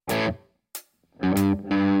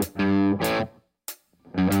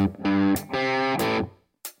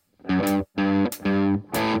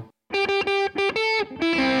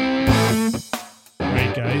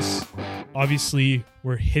obviously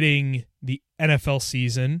we're hitting the NFL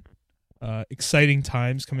season. Exciting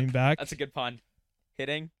times coming back. That's a good pun.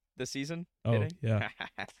 Hitting the season? Oh, Hitting? yeah.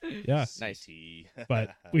 Yeah. Nice.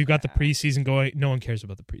 But we've got the preseason going. No one cares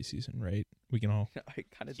about the preseason, right? We can all. I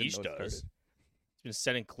kind of Heesh didn't know it does. started. He's been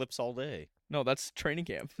setting clips all day. No, that's training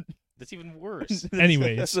camp. That's even worse.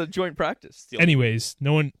 Anyways. That's a joint practice. Anyways,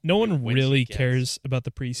 no one wins really he gets. cares about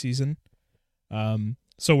the preseason.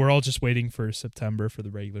 So we're all just waiting for September for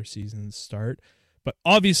the regular season to start. But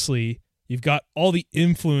obviously, you've got all the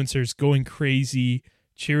influencers going crazy,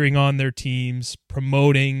 cheering on their teams,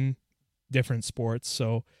 promoting different sports.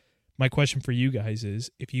 So my question for you guys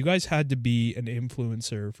is, if you guys had to be an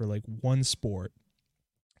influencer for like one sport,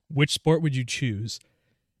 which sport would you choose?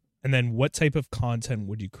 And then what type of content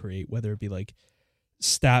would you create, whether it be like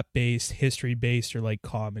stat-based, history-based, or like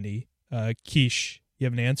comedy? Keish, you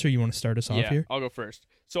have an answer? You want to start us off here? I'll go first.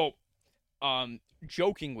 So,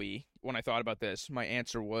 jokingly, when I thought about this, my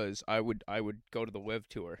answer was I would go to the Live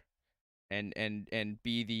tour, and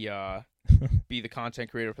be the be the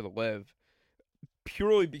content creator for the Live,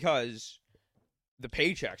 purely because the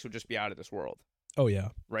paychecks would just be out of this world. Oh yeah.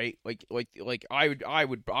 Right? Like I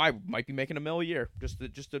might be making $1 million a year just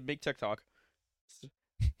to make TikTok.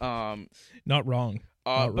 Not wrong.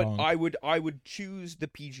 Not but wrong. I would choose the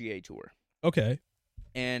PGA Tour. Okay.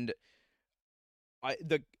 And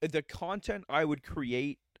the content I would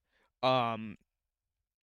create, I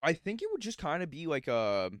think it would just kind of be like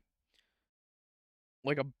a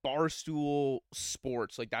Barstool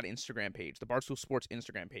Sports, like that Instagram page, the Barstool Sports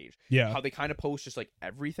Instagram page. Yeah. How they kind of post just like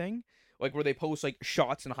everything, like where they post like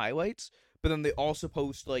shots and highlights, but then they also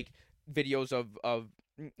post like videos of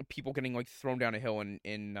people getting like thrown down a hill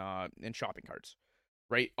in shopping carts.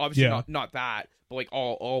 Right? Obviously not that, but like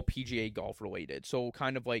all PGA golf related. So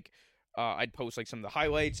kind of like I'd post like some of the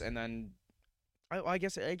highlights, and then I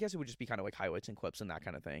guess it would just be kind of like highlights and clips and that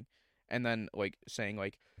kind of thing. And then like saying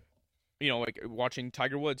like, you know, like watching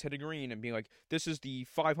Tiger Woods hit a green and being like, this is the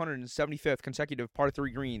 575th consecutive par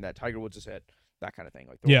 3 green that Tiger Woods has hit. That kind of thing.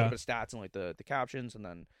 Like a little bit of stats and like the captions and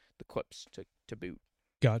then the clips to boot.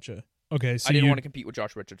 Gotcha. Okay, so I didn't want to compete with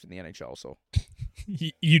Josh Richards in the NHL, so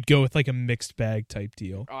you'd go with like a mixed bag type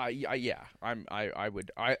deal. Yeah. I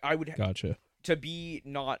would Gotcha. To be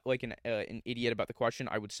not like an idiot about the question,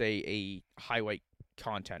 I would say a highlight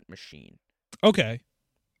content machine. Okay,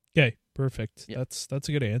 perfect. Yeah. That's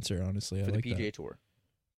a good answer, honestly. For I like the PGA that. Tour.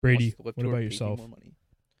 Brady, Unless the Live what Tour about pays me yourself? more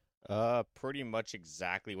money. Pretty much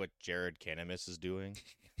exactly what Jared Cannabis is doing.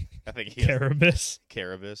 I think he Carabas.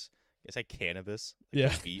 Carabas. Is that cannabis?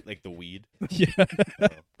 Yeah. Like the weed. Yeah. Oh.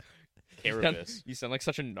 Carabas. You sound like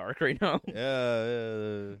such a narc right now.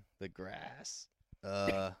 The grass.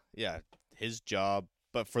 Yeah, his job,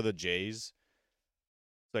 but for the Jays.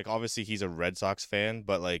 Like obviously he's a Red Sox fan,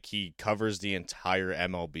 but like he covers the entire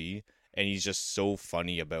MLB, and he's just so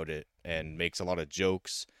funny about it and makes a lot of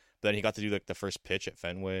jokes. But then he got to do like the first pitch at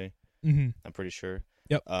Fenway. Mm-hmm. I'm pretty sure.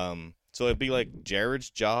 Yep. So it'd be like Jared's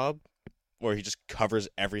job, where he just covers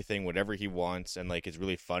everything, whatever he wants, and like it's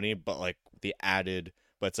really funny. But like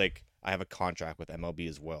but it's like I have a contract with MLB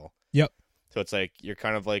as well. Yep. So it's like you're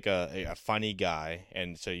kind of like a funny guy,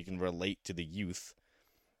 and so you can relate to the youth.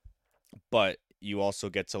 But you also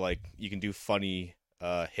get to like you can do funny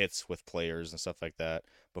hits with players and stuff like that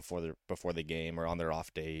before the game or on their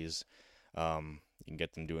off days. You can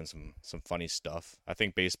get them doing some funny stuff. I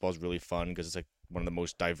think baseball is really fun because it's like one of the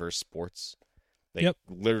most diverse sports. Like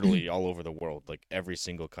literally all over the world, like every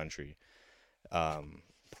single country,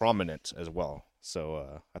 prominent as well.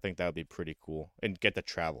 So I think that would be pretty cool, and get to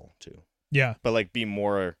travel too. Yeah, but like be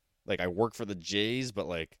more like I work for the Jays, but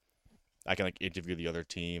like I can like interview the other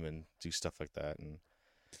team and do stuff like that and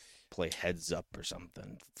play heads up or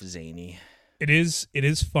something zany. It is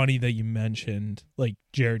funny that you mentioned like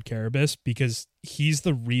Jared Carabas, because he's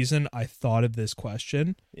the reason I thought of this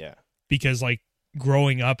question. Yeah, because like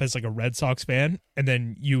growing up as like a Red Sox fan, and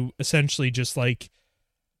then you essentially just like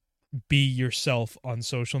be yourself on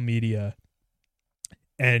social media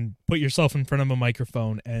and put yourself in front of a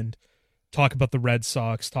microphone and talk about the Red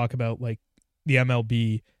Sox, talk about like the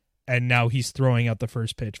MLB, and now he's throwing out the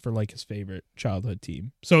first pitch for like his favorite childhood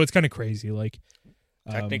team. So it's kind of crazy. Like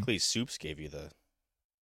technically Soups gave you the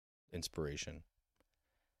inspiration.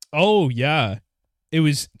 Oh yeah, it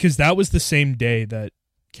was because that was the same day that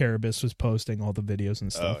Carabas was posting all the videos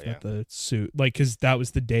and stuff at the suit, like because that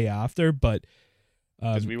was the day after. But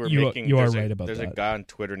we were you are right about that. There's that. a guy on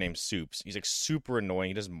Twitter named Soups. He's like super annoying.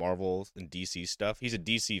 He does Marvel and DC stuff. He's a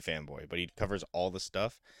DC fanboy, but he covers all the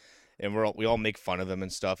stuff. and we all make fun of him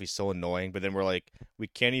and stuff. He's so annoying, but then we're like, we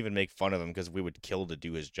can't even make fun of him because we would kill to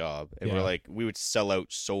do his job, and we're Yeah. like, we would sell out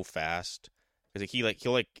so fast because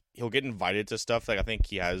he'll get invited to stuff. Like I think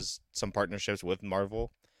he has some partnerships with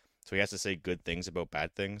Marvel, so he has to say good things about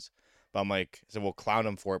bad things. But I'm like, so we'll clown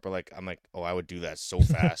him for it, but I'm like, oh, I would do that so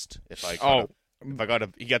fast if I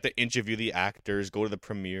he got to interview the actors, go to the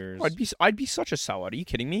premieres. I'd be such a sellout. Are you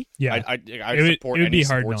kidding me? Yeah. I'd it support would any be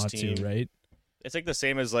hard sports not team. to, right? It's like the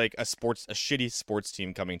same as like a shitty sports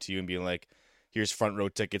team coming to you and being like, here's front row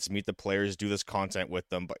tickets, meet the players, do this content with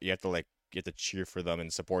them, but you have to cheer for them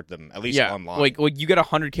and support them at least online. Like you get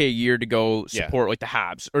 $100K a year to go support like the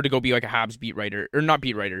Habs, or to go be like a Habs beat writer, or not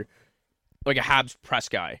beat writer, like a Habs press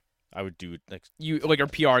guy. I would do it like You like a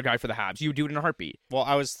PR guy for the Habs. You would do it in a heartbeat. well,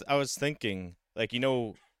 I was thinking like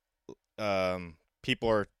people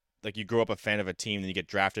are like you grow up a fan of a team and you get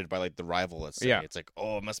drafted by like the rival. Let's say it's like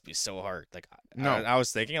it must be so hard. Like No. I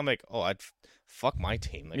was thinking I'm like I'd fuck my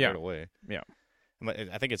team like right away. Yeah.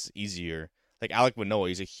 I think it's easier. Like Alec Manoah,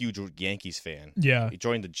 he's a huge Yankees fan. Yeah. He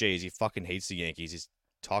joined the Jays. He fucking hates the Yankees. He's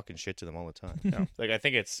talking shit to them all the time. Yeah. Like I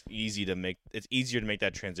think it's easier to make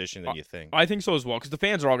that transition than you think. I think so as well, because the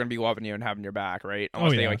fans are all going to be loving you and having your back, right?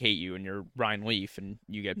 Unless they yeah. like hate you and you're Ryan Leaf and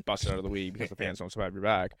you get busted out of the league because the fans don't have your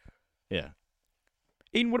back. Yeah.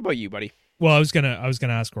 Aiden, what about you, buddy? Well, I was gonna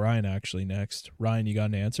ask Ryan actually next. Ryan, you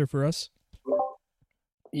got an answer for us?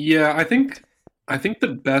 Yeah, I think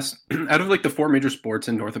the best out of like the 4 major sports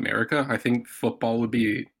in North America, I think football would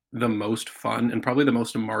be the most fun and probably the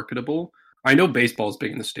most marketable. I know baseball is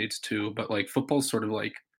big in the States too, but like football's sort of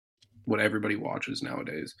like what everybody watches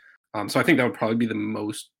nowadays. So I think that would probably be the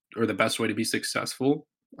most or the best way to be successful.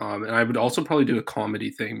 And I would also probably do a comedy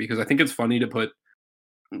thing because I think it's funny to put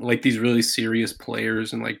like these really serious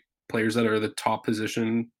players and like players that are the top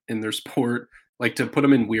position in their sport, like to put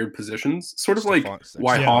them in weird positions, sort of like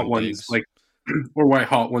why Hot Ones, like, or why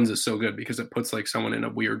Hot Ones is so good because it puts like someone in a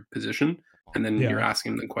weird position and then you're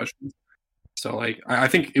asking them questions. So like, I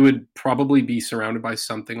think it would probably be surrounded by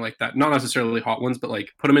something like that. Not necessarily Hot Ones, but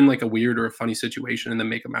like put them in like a weird or a funny situation and then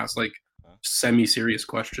make them ask like semi-serious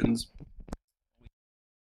questions.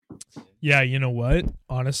 Yeah, you know what?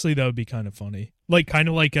 Honestly, that would be kind of funny. Like kind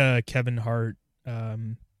of like a Kevin Hart.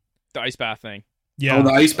 The ice bath thing. Yeah. Oh,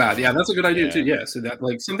 the ice bath. Yeah, that's a good idea too. Yeah, so that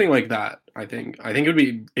like something like that. I think it would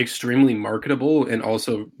be extremely marketable and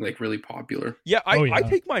also like really popular. Yeah, I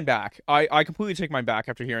take mine back. I completely take mine back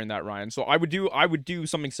after hearing that, Ryan. So I would do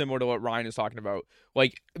something similar to what Ryan is talking about,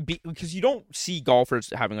 like because you don't see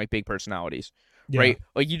golfers having like big personalities, right?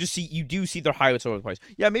 Like you do see their highlights all over the place.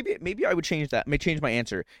 Yeah, maybe I would change that. May change my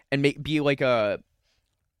answer and be like a.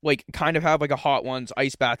 Like kind of have like a Hot Ones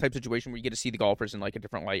ice bath type situation where you get to see the golfers in like a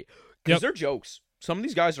different light because they're jokes. Some of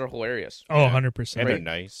these guys are hilarious. Oh, 100%. And they're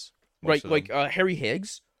nice. Right, like Harry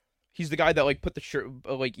Higgs. He's the guy that like put the shirt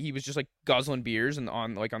like he was just like guzzling beers and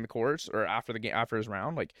on the course or after the game after his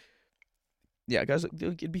round. Like, yeah, guys,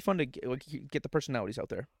 it'd be fun to get the personalities out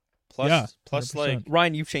there. Plus 100%. like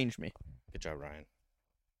Ryan, you've changed me. good job, Ryan.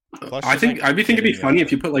 Plus, I think it'd be funny if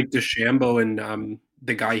if you put like DeChambeau and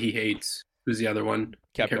the guy he hates. Who's the other one?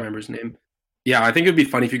 I can't remember his name. Yeah, I think it'd be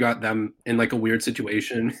funny if you got them in like a weird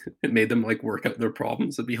situation and made them like work out their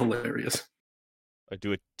problems. It'd be hilarious.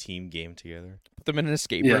 do a team game together. Put them in an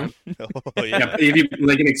escape room. Oh Yeah, if you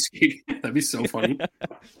like an escape, that'd be so funny.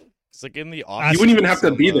 It's like in the office. You wouldn't even have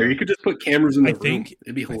to be there. You could just put cameras in the room.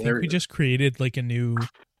 It'd be I think hilarious. we just created like a new.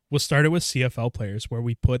 We'll start it with CFL players where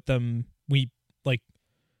we put them. We like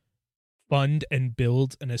fund and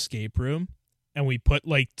build an escape room, and we put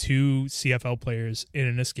like 2 CFL players in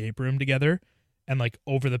an escape room together, and like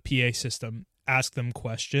over the PA system, ask them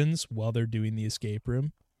questions while they're doing the escape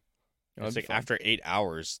room. It's like after 8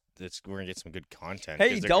 hours, we're gonna get some good content.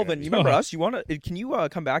 Hey, Delvin, you remember us? Can you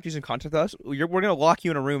come back, do some content with us? We're gonna lock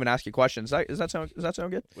you in a room and ask you questions. Does that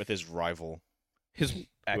sound good? with his rival, His whoever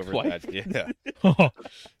ex-wife. that, yeah. Oh,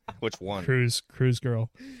 Which one? cruise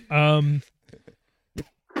girl. Oh,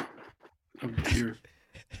 dear.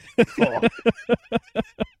 Aiden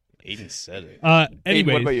said it. Aiden,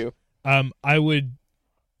 Anyways, what about you? I would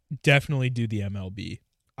definitely do the MLB.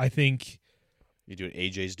 I think. You do what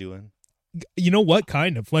AJ's doing. You know what?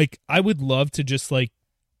 Kind of like I would love to just like,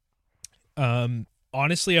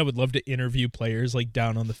 honestly, I would love to interview players like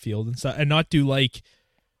down on the field and stuff, and not do like,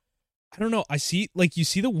 I don't know. I see like you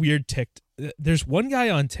see the weird There's one guy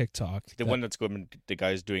on TikTok, One that's going. The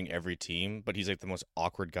guy's doing every team, but he's like the most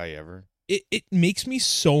awkward guy ever. It makes me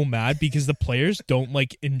so mad because the players don't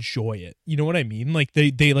like enjoy it. You know what I mean? Like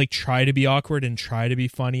they like try to be awkward and try to be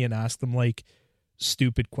funny and ask them like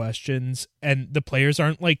stupid questions, and the players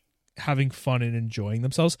aren't like having fun and enjoying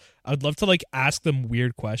themselves. I'd love to like ask them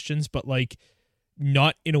weird questions, but like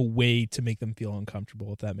not in a way to make them feel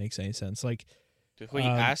uncomfortable, if that makes any sense. Like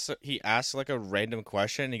He asks like a random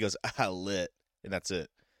question. And he goes, lit, and that's it.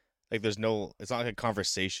 Like there's no. It's not like a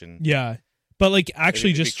conversation. yeah, but like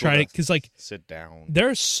actually It'd be just cool try to to, because like sit down. there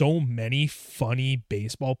are so many funny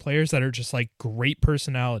baseball players that are just like great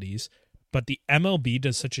personalities, but the MLB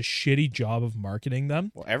does such a shitty job of marketing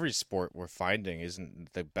them. Well, every sport we're finding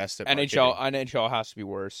isn't the best at NHL has to be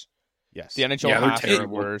worse. Yes. The NHL Yeah, they're has to be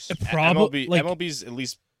terrible. worse. Probably like MLB's at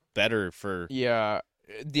least better for. Yeah,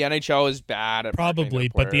 the NHL is bad at marketing probably,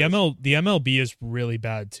 their but the players. MLB is really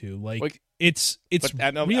bad too. Like it's But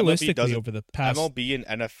MLB realistically doesn't- over the past. MLB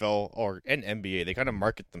and NFL and NBA, they kind of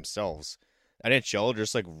market themselves. NHL,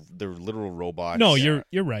 just like they're literal robots. No, you're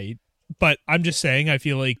right, but I'm just saying I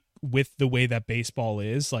feel like with the way that baseball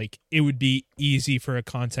is, like it would be easy for a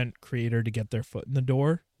content creator to get their foot in the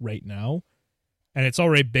door right now, and it's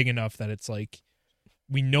already big enough that it's like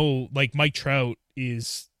we know like Mike Trout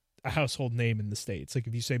is a household name in the States. Like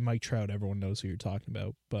if you say Mike Trout, everyone knows who you're talking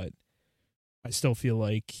about. But I still feel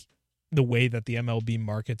like the way that the MLB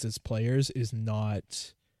markets its players is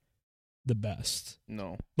not the best.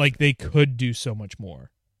 No, Like they could do so much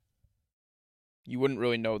more. you wouldn't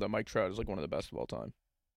really know that Mike Trout is like one of the best of all time.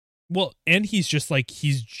 Well, and he's just like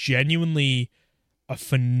he's genuinely a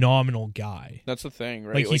phenomenal guy. That's the thing,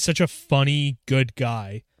 right? Like he's such a funny, good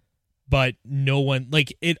guy, but no one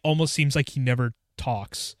like it almost seems like he never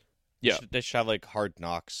talks. Yeah. They should have like Hard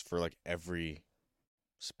Knocks for like every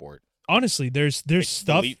sport. Honestly, there's Like,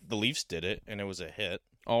 stuff. The Leafs did it, and it was a hit,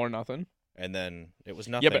 all or nothing. and then it was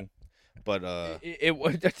nothing. but- but It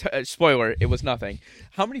was spoiler. It was nothing.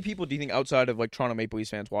 How many people do you think outside of like Toronto Maple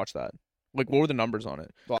Leafs fans watch that? Like, what were the numbers on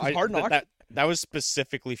it? well, 'Cause Hard Knocks. that was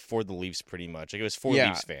specifically for the Leafs, pretty much. Like it was for Yeah.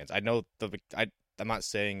 Leafs fans. I know I'm not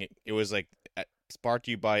saying it was like brought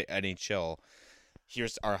to you by NHL.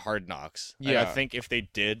 Here's our Hard Knocks. And I Yeah. think if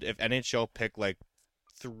NHL picked like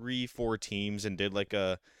 3-4 teams and did like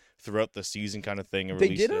a throughout the season kind of thing and They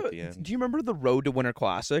released did it at the end. Do you remember the Road to Winter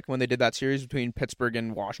Classic when they did that series between Pittsburgh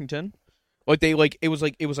and Washington? It was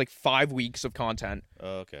like 5 weeks of content,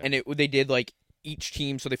 Oh, okay. and they did like each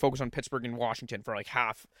team, so they focused on Pittsburgh and Washington for like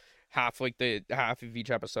half like the half of each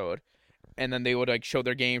episode, and then they would like show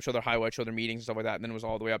their game, show their highlights, show their meetings and stuff like that, and then it was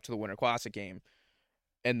all the way up to the Winter Classic game,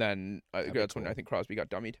 and then That'd be that's when cool. I think Crosby got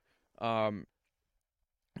dummied.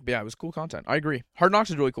 But yeah, it was cool content. I agree. Hard Knocks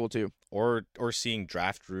is really cool too. or seeing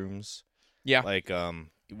draft rooms. Yeah. Like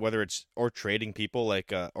whether it's or trading people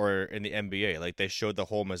like or in the NBA, like they showed the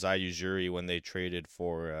whole Masai Ujiri when they traded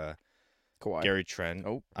for Kawhi. Gary Trent.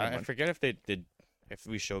 Oh, I never mind. forget if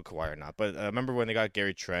we showed Kawhi or not, but I remember when they got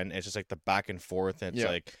Gary Trent, it's just like the back and forth, and it's Yeah.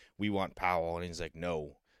 like we want Powell, and he's like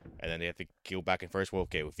no, and then they have to go back and forth. Well,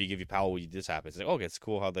 okay, if we give you Powell, this happens. It's like okay, it's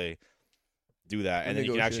cool how they do that, and then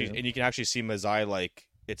you can actually see Masai like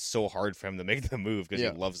it's so hard for him to make the move because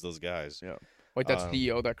Yeah. he loves those guys. Yeah. Like that Um,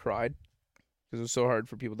 CEO that cried because it was so hard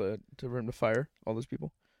for people for him to fire all those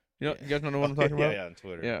people. You know, you guys know what I'm talking about? Yeah, on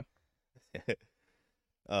Twitter. Yeah.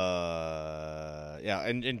 Yeah,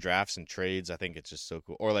 and in drafts and trades, I think it's just so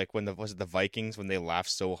cool. Or like when was it the Vikings when they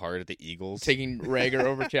laughed so hard at the Eagles, Taking Rager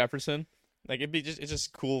over Jefferson. like it's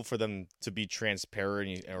just cool for them to be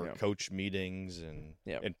transparent or Yeah. coach meetings and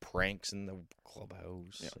Yeah. and pranks in the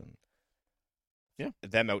clubhouse Yeah. and Yeah.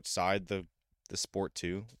 them outside the sport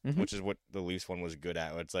too, Mhm. which is what the Leafs one was good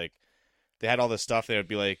at. It's like they had all this stuff. They would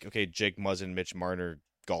be like, okay, Jake Muzzin, Mitch Marner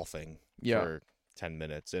golfing Yeah. for 10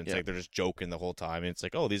 minutes, and it's Yeah. like they're just joking the whole time. And it's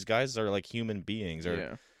like, oh, these guys are like human beings, or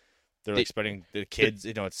Yeah. they're They- like spending the kids.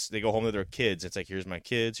 They go home to their kids. It's like, here's my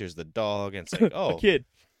kids, here's the dog, and it's like, oh, A kid.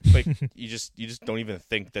 like you just don't even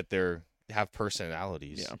think that they have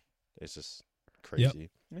personalities. Yeah. It's just crazy.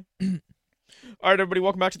 All right, everybody,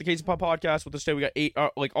 welcome back to the Casey Pop Podcast. With us today, we got eight,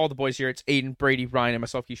 like all the boys here. It's Aiden, Brady, Ryan, and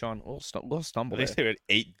myself, Keyshawn. We'll stumble They there. say we had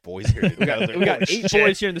 8 boys here. We got Like, oh, 8 shit.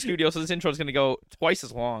 boys here in the studio, so this intro is going to go twice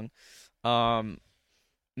as long.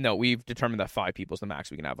 No, we've determined that 5 people is the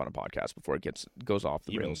max we can have on a podcast before it goes off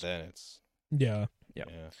the Even rails. then, it's Yeah. yeah.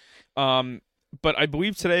 But I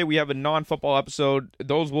believe today we have a non-football episode.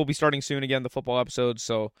 Those will be starting soon again, the football episodes.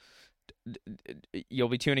 So you'll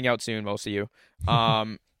be tuning out soon, most of you.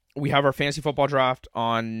 We have our fantasy football draft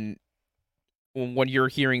on when you're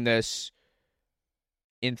hearing this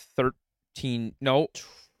in 10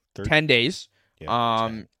 days. Yeah,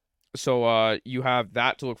 10. So you have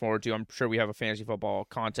that to look forward to. I'm sure we have a fantasy football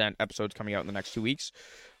content episodes coming out in the next 2 weeks.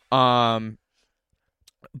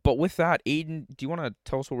 But with that, Aiden, do you want to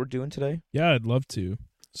tell us what we're doing today? Yeah, I'd love to.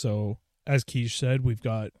 So, as Keish said, we've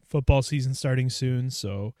got football season starting soon,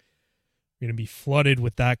 so We're going to be flooded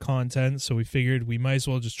with that content, so we figured we might as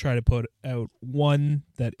well just try to put out one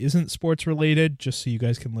that isn't sports related, just so you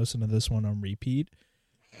guys can listen to this one on repeat.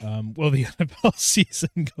 While the NFL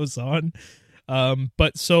season goes on.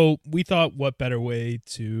 But so we thought, what better way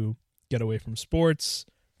to get away from sports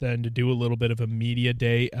than to do a little bit of a media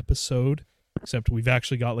day episode, except we've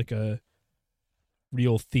actually got like a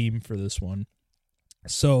real theme for this one.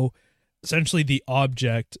 So essentially the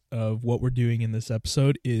object of what we're doing in this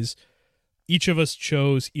episode is each of us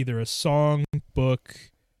chose either a song, book,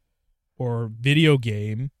 or video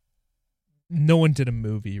game. No one did a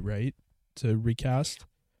movie, right? To recast.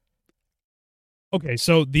 Okay,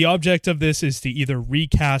 so the object of this is to either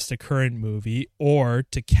recast a current movie or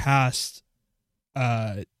to cast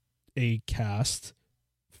a cast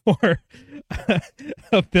for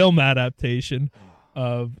a film adaptation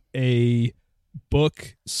of a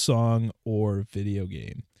book, song, or video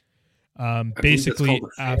game. Basically,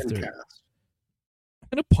 after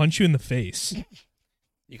I'm gonna punch you in the face.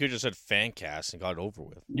 You could have just said fan cast and got it over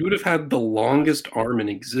with. You would have had the longest arm in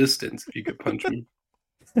existence if you could punch me.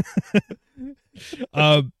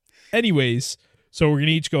 Anyways, so we're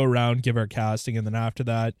gonna each go around, give our casting, and then after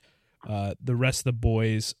that, the rest of the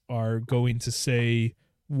boys are going to say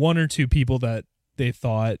one or two people that they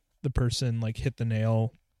thought the person like hit the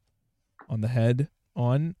nail on the head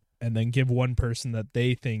on, and then give one person that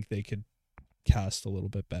they think they could cast a little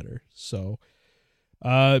bit better. So,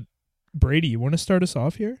 Brady, you want to start us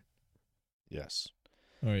off here? Yes.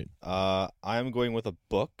 All right. I'm going with a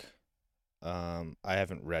book. I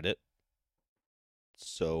haven't read it,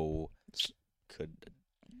 so could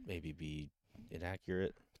maybe be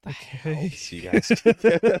inaccurate. Okay. So you guys,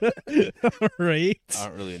 All right. I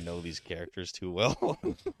don't really know these characters too well.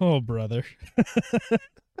 Oh, brother.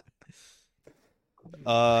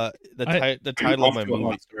 The title of my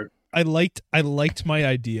movie. I liked my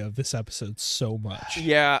idea of this episode so much.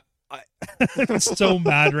 Yeah. I'm so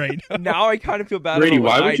mad right now. Now I kind of feel bad Brady, about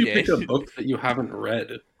why what would I you did. pick a book that you haven't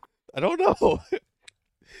read? I don't know.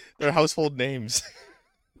 They're household names.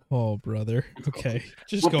 Oh, brother. Okay.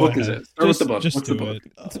 Just What go book ahead. is it? Start with the book. Just What's the do book?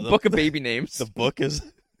 it. It's a book of baby names. The book is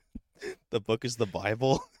the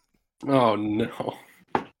Bible. Oh no.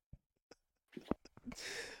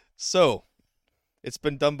 So, it's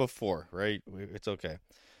been done before, right? It's okay.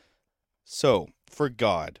 So, for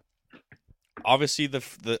God, obviously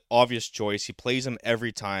the obvious choice, he plays him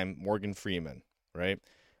every time, Morgan Freeman, right?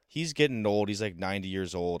 He's getting old. He's like 90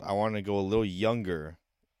 years old. I want to go a little younger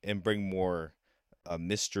and bring more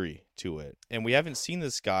mystery to it. And we haven't seen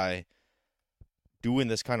this guy doing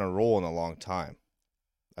this kind of role in a long time.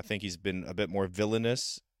 I think he's been a bit more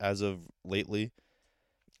villainous as of lately.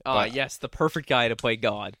 Yes, the perfect guy to play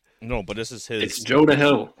God. No, but this is his... It's Jonah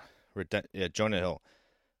Hill. Jonah Hill.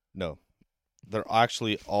 No. They're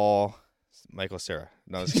actually all Michael Cera.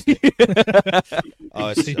 No, it's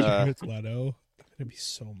Say Jared Leto. I'm gonna be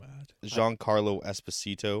so mad. Giancarlo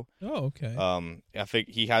Esposito. Oh, okay. I think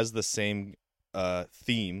he has the same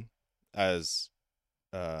theme as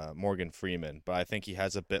Morgan Freeman, but I think he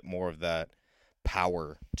has a bit more of that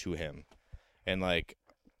power to him, and like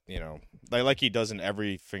he does in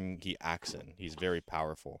everything he acts in. He's very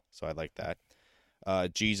powerful, so I like that.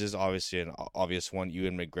 Jesus, obviously an obvious one.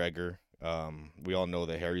 Ewan McGregor. We all know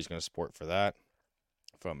the hair he's going to sport for that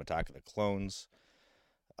from Attack of the Clones.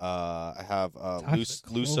 I have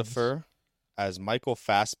Lucifer as Michael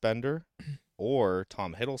Fassbender or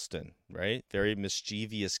Tom Hiddleston, right? Very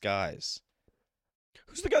mischievous guys.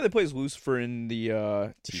 Who's the guy that plays Lucifer in the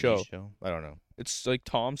TV show? I don't know. It's like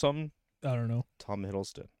Tom something. I don't know. Tom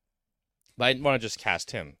Hiddleston. I want to just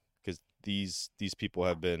cast him because these people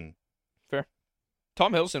have been... Fair.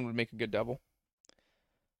 Tom Hiddleston would make a good devil.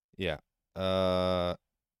 Yeah. So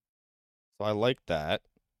I like that.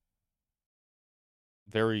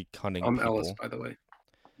 Very cunning Tom people. Ellis, by the way.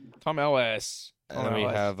 Tom Ellis. And then we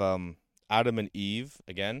have Adam and Eve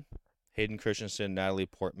again. Hayden Christensen, Natalie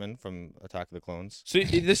Portman from Attack of the Clones. So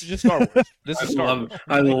this is just Star Wars. This is Star Wars.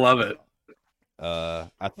 I love it. I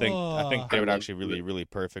think they would actually really, really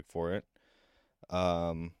perfect for it.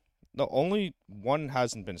 No, only one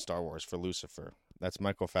hasn't been Star Wars for Lucifer. That's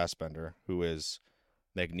Michael Fassbender, who is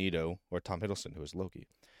Magneto, or Tom Hiddleston, who is Loki.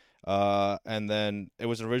 And then it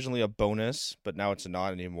was originally a bonus, but now it's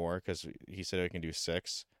not anymore because he said I can do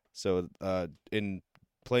 6. So in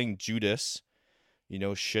playing Judas,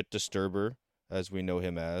 shit disturber, as we know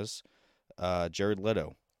him as, Jared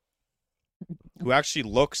Leto, who actually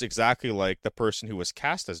looks exactly like the person who was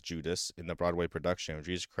cast as Judas in the Broadway production of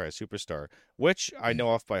Jesus Christ Superstar, which I know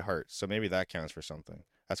off by heart, so maybe that counts for something.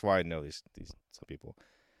 That's why I know these some people.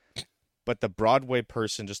 But the Broadway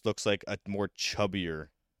person just looks like a more chubbier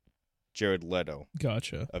Jared Leto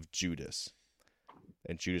Gotcha. of Judas.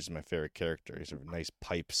 And Judas is my favorite character. He's got nice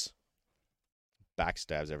pipes.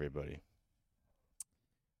 Backstabs everybody.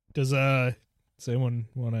 Does anyone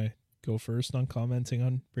want to go first on commenting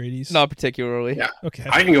on Brady's? Not particularly. Yeah. Okay.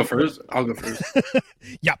 I can go first. I'll go first.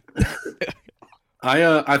 Yeah.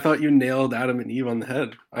 I thought you nailed Adam and Eve on the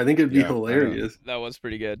head. I think it'd be Yeah, hilarious. That was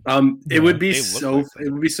pretty good. It Yeah, would be they look so like it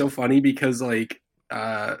would be so funny because like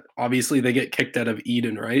obviously they get kicked out of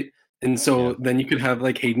Eden, right? And so Yeah. then you could have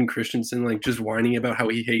like Hayden Christensen like just whining about how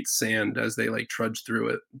he hates sand as they like trudge through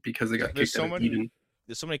it because they got There's kicked so out of many- Eden.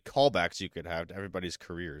 There's so many callbacks you could have to everybody's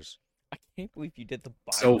careers. I can't believe you did the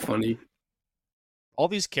Bible. So funny. All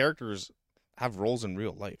these characters have roles in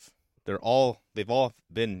real life. They've all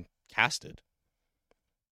been casted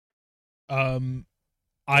I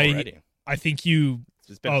already. I think you.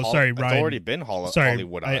 It's been Oh, sorry, It's Ryan. already been Sorry,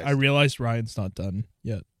 Hollywoodized. I realized Ryan's not done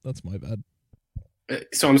yet. That's my bad.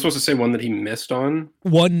 So I'm supposed to say one that he missed on.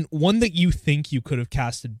 One that you think you could have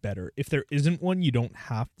casted better. If there isn't one, you don't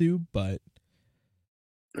have to. But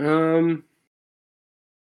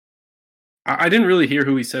I didn't really hear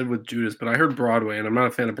who he said with Judas, but I heard Broadway, and I'm not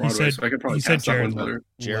a fan of Broadway, said- so I could probably he said cast that one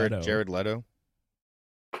Jared better. Leto. Jared Leto.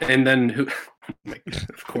 And then who?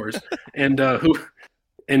 Of course. And who?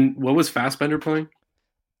 And what was Fassbender playing?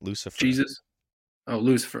 Lucifer. Jesus. Oh,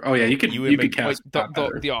 Lucifer. Oh yeah, you could You you, would could make- cast Wait, that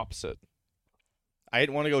better. the opposite. I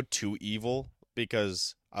didn't want to go too evil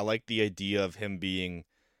because I like the idea of him being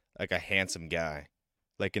like a handsome guy,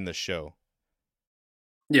 like in the show.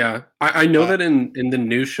 Yeah, I know that in the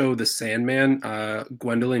new show The Sandman,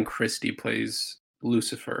 Gwendolyn Christie plays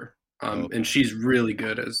Lucifer, Okay. and she's really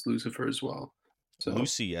good as Lucifer as well. So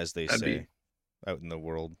Lucy, as they that'd say, be- out in the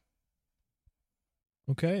world.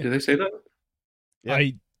 okay. did they say that?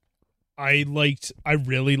 Yeah. I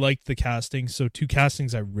really liked the casting. So two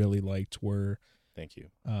castings I really liked were Thank you.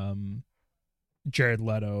 Jared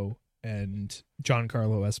Leto and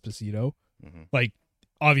Giancarlo Esposito. Mhm. Like,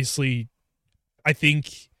 obviously, I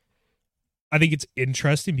think it's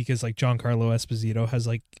interesting because like Giancarlo Esposito has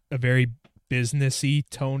like a very businessy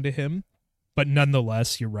tone to him, but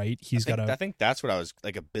nonetheless, you're right. I think that's what I was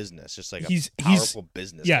like, a business, just like He's- a powerful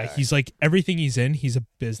business. yeah, guy. he's like everything he's in. He's a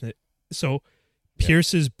business. So Yeah.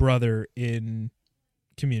 Pierce's brother in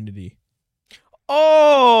Community.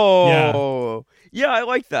 Oh, yeah, I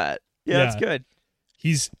like that. Yeah, that's Yeah. good.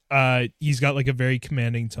 He's got like a very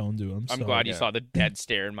commanding tone to him. I'm so. glad you yeah. saw the dead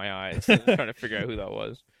stare in my eyes. I was trying to figure out who that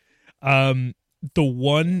was. The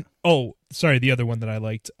other one that I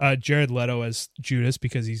liked, Jared Leto as Judas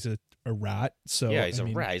because he's a rat. So yeah, he's I a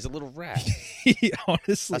mean, rat. He's a little rat.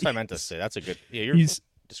 honestly, That's what I meant to say. That's a good. Yeah, you're he's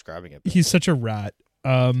describing it. he's such a rat.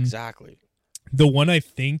 Exactly. The one I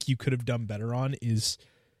think you could have done better on is,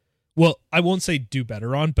 well, I won't say do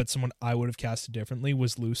better on, but someone I would have casted differently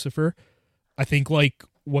was Lucifer. I think like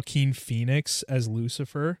Joaquin Phoenix as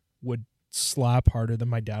Lucifer would slap harder than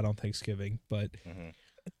my dad on Thanksgiving, but Mhm.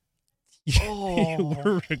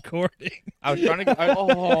 we're recording. I was trying to.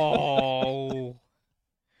 Oh,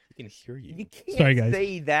 I can hear you. you can't Sorry, guys.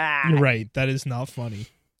 say that. You're right. That is not funny.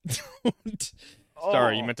 Don't.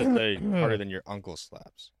 Sorry, you meant to say harder than your uncle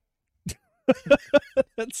slaps.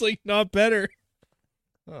 That's like not better.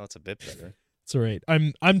 Oh, that's a bit better. It's all right.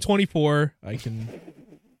 I'm 24. I can.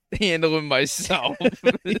 handle it myself. I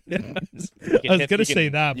was gonna say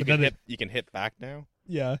that, but then you can hit back now.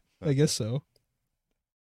 yeah, I guess so.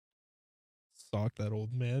 Stalk that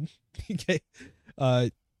old man. Okay.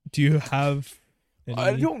 Do you have?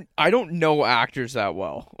 Any... I don't know actors that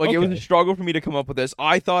well. Like it was a Okay. struggle for me to come up with this.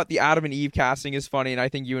 I thought the Adam and Eve casting is funny, and I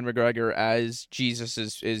think Ewan McGregor as Jesus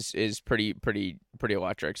is pretty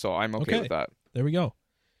electric. So I'm okay Okay. with that. There we go.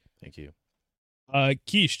 Thank you.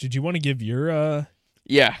 Keish, did you want to give your?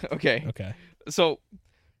 Yeah. Okay. Okay. So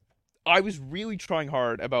I was really trying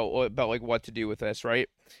hard about like what to do with this, right?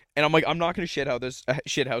 And I'm like, I'm not gonna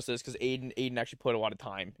shithouse this because Aiden actually put a lot of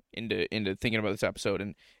time into thinking about this episode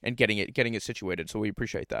and getting it situated. So we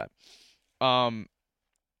appreciate that.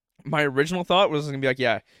 My original thought was gonna be like,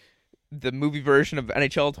 yeah, the movie version of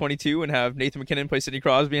NHL 22 and have Nathan McKinnon play Sidney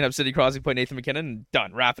Crosby and have Sidney Crosby play Nathan McKinnon and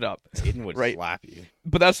done, wrap it up. Aiden would Right. slap you.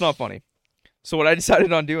 But that's not funny. So what I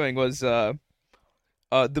decided on doing was the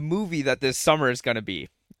movie that this summer is gonna be.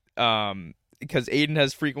 Because Aiden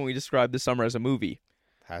has frequently described this summer as a movie.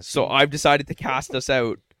 So I've decided to cast us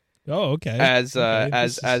out Oh, okay. as Okay,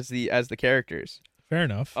 as this is- as the characters. fair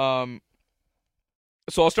enough.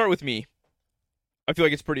 So I'll start with me. I feel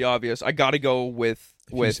like it's pretty obvious. I got to go with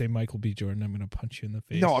If you say Michael B. Jordan, I'm gonna punch you in the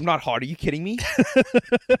face. No, I'm not hot. Are you kidding me?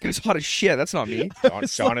 It's hot as shit. That's not me.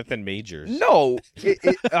 Jonathan Majors. No,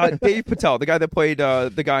 Dave Patel, the guy that played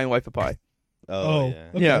the guy in Life of Pi. Oh, okay.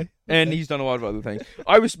 Yeah, and Okay. he's done a lot of other things.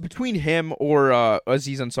 I was between him or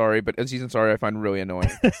Aziz Ansari, but Aziz Ansari I find really annoying.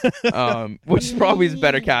 Which is probably his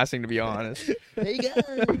better casting, to be honest. Hey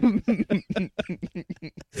guys.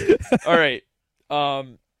 All right.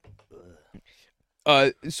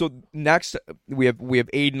 So next we have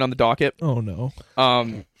Aiden on the docket. Oh no!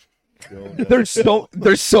 There's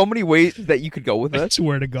so many ways that you could go with I this.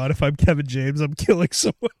 swear to God, if I'm Kevin James, I'm killing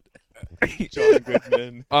someone. John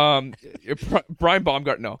Goodman. Brian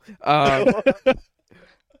Baumgartner. No.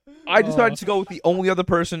 I decided to go with the only other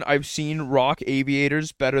person I've seen rock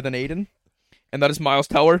aviators better than Aiden, and that is Miles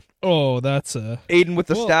Teller. Oh, that's a. Aiden with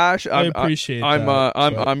the Well, stash. I appreciate I'm that,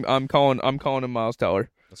 but- I'm calling him Miles Teller.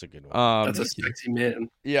 That's a good one. That's a thank you. sexy man.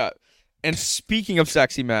 Yeah. And speaking of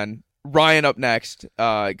sexy men, Ryan up next,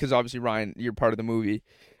 because obviously Ryan, you're part of the movie.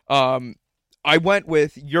 I went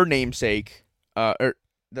with your namesake. Or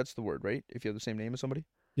that's the word, right? If you have the same name as somebody,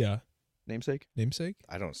 Yeah, namesake. namesake.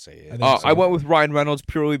 I don't say it. I think so. I went with Ryan Reynolds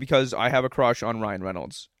purely because I have a crush on Ryan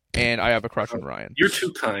Reynolds, and I have a crush on Ryan. You're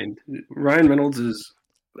too kind. Ryan Reynolds is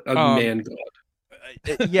a man god.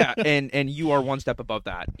 Yeah, and you are one step above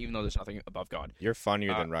that, even though there's nothing above God. You're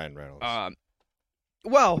funnier than Ryan Reynolds.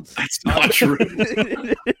 Well, That's not true.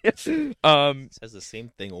 Says the same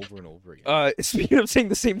thing over and over again. Speaking of saying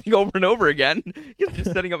the same thing over and over again, you're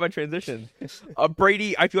just setting up my transition.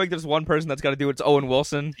 Brady, I feel like there's one person that's got to do it. It's Owen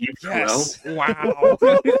Wilson. Yes. Wow.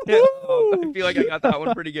 I feel like I got that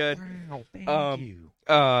one pretty good. Wow, thank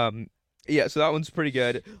you. Yeah, so that one's pretty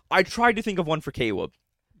good. I tried to think of one for Caleb,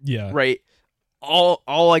 Yeah, right?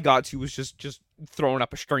 All I got to was just throwing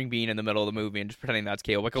up a string bean in the middle of the movie and just pretending that's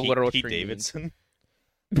Caleb, like a literal Pete string bean. Davidson.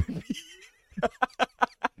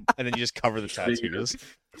 And then you just cover the tattoos.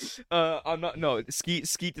 I'm not. No, Skeet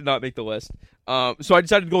did not make the list. So I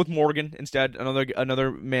decided to go with Morgan instead.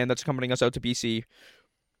 Another man that's accompanying us out to BC.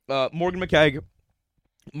 Morgan McKegg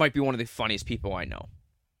might be one of the funniest people I know.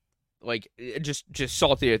 Like just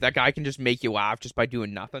salty. That guy can just make you laugh just by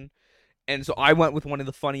doing nothing. And so I went with one of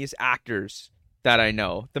the funniest actors that I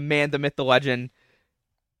know. The man, the myth, the legend,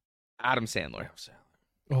 Adam Sandler.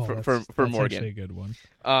 Oh, For that's Morgan. actually a good one.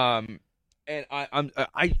 And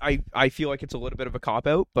I feel like it's a little bit of a cop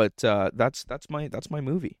out, but that's my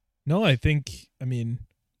movie. No, I think. I mean,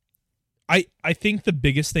 I think the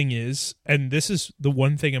biggest thing is, and this is the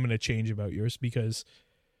one thing I'm going to change about yours because,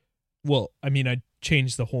 well, I mean, I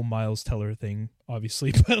changed the whole Miles Teller thing,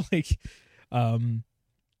 obviously, but like,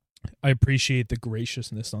 I appreciate the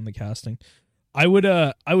graciousness on the casting. I would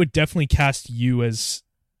definitely cast you as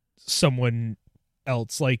someone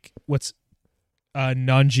else. Like, what's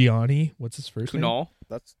Nanjiani? What's his first name? Kunal.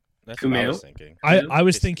 That's what I Kumail? was thinking. I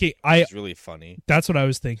was thinking. It's really funny. That's what I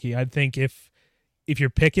was thinking. I'd think if you're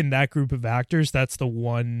picking that group of actors, that's the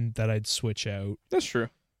one that I'd switch out. That's true.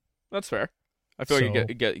 That's fair. I feel like So-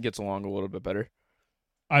 it gets along a little bit better.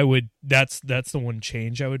 I would. That's the one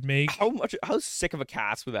change I would make. How sick of a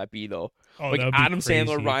cast would that be though? Oh, Like that would be Adam crazy.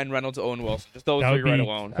 Sandler, Ryan Reynolds, Owen Wilson, just those That three would right be-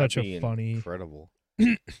 alone. Such That'd a be funny- incredible.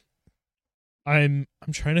 I'm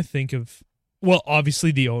trying to think of. Well,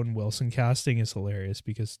 obviously the Owen Wilson casting is hilarious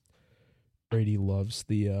because Brady loves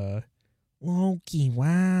the Loki.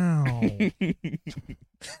 Wow.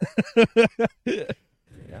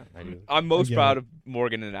 Yeah, I do. I'm most get proud it. of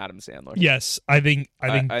Morgan and Adam Sandler. Yes, I think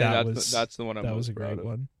that that's the one I'm that most was a proud great of.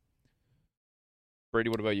 one. Brady,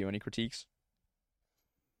 what about you? Any critiques?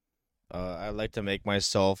 I'd like to make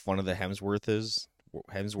myself one of the Hemsworths.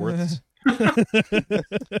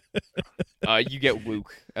 You get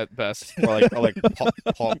Luke at best. or like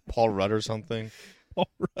Paul Rudd or something. All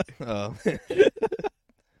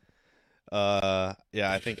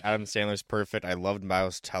Yeah, I think Adam Sandler's perfect. I loved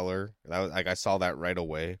Miles Teller. That was like I saw that right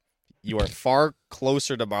away. You are far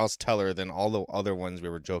closer to Miles Teller than all the other ones we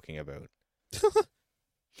were joking about.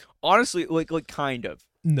 Honestly, like kind of.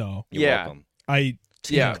 No, You're Yeah. welcome. I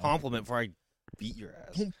Yeah. Compliment before I beat your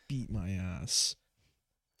ass. don't beat my ass.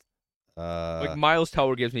 Like Miles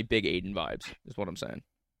Teller gives me big Aiden vibes. Is what I'm saying.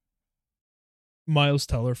 Miles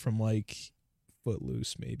Teller from like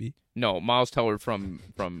Footloose, maybe. No, Miles Teller from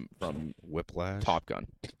Whiplash. Top Gun.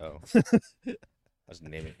 Oh, I was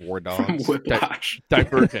naming War Dogs. Whiplash.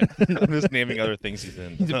 Divergent. I'm just naming other things he's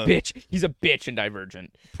in. He's a bitch. He's a bitch in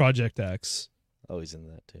Divergent. Project X. Oh, he's in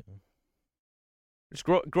that too. Just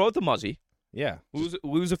grow out the muzzy. Yeah.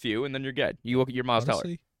 Lose a few, and then you're good. You look at your Miles Teller.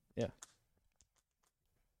 Honestly,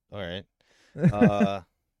 All right.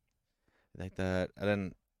 Like that, and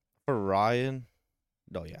then for Ryan.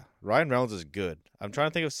 No, yeah, Ryan Reynolds is good. I'm trying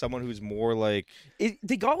to think of someone who's more like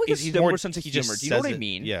They got like a he's similar more- sense of he just humor. Do you know what says I it-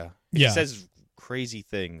 mean? Yeah. Yeah. He says crazy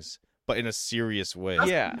things, but in a serious way.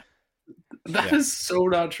 Yeah. That Yeah. is so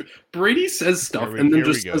not true. Brady says stuff Here we- and then here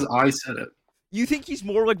we just go. says, "I said it." You think he's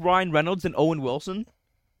more like Ryan Reynolds than Owen Wilson?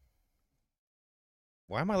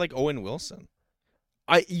 Why am I like Owen Wilson?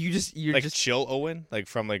 You're Like just chill Owen, like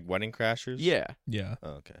from like Wedding Crashers. yeah. Yeah.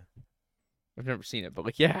 Oh, okay. I've never seen it, but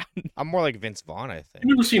like yeah. I'm more like Vince Vaughn. I think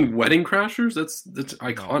You never seen Wedding Crashers? That's No,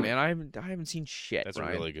 iconic. man, I haven't seen shit. that's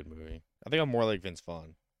Brian. a really good movie. I think I'm more like Vince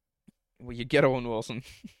Vaughn. Well, you get Owen Wilson.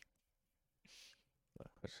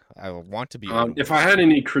 I want to be. Owen If I had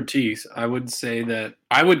any critiques, I would say that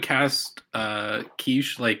I would cast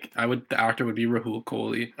Quiche like the actor would be Rahul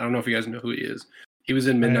Kohli. I don't know if you guys know who he is. He was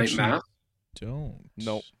in Midnight actually Mass. Don't.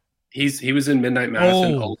 Nope. He was in Midnight Mass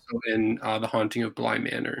and Oh. also in The Haunting of Bly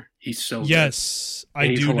Manor. He's so Yes, I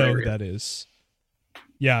He's do know who hilarious. that is.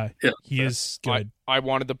 Yeah, good. he Yeah, is good. I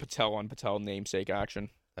wanted the Patel on Patel namesake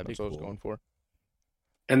action. That'd be That's what I was cool. going for.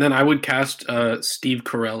 And then I would cast Steve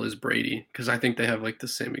Carell as Brady because I think they have like the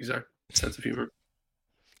same exact sense of humor.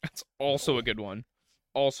 That's also a good one.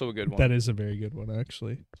 Also a good one. That is a very good one,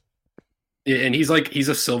 actually. Yeah, and he's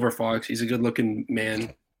a silver fox. He's a good looking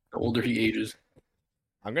man. The older he ages.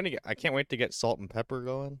 I can't wait to get Salt and Pepper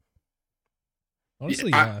going.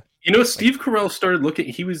 Honestly, I- yeah. You know, Steve Carell started looking.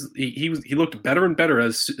 He looked better and better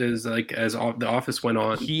as The Office went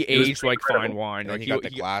on. He It was aged like incredible. fine wine. And then Like he got the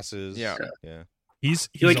glasses. yeah. Yeah. He's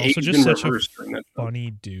He like also aged just in such a reverse during that show.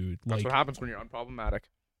 funny dude. That's Like what happens when you're unproblematic.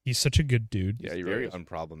 he's such a good dude. Yeah, He's he very really is.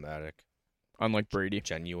 unproblematic, Unlike Brady.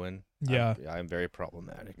 genuine. Yeah. I'm very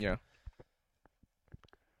problematic. Yeah.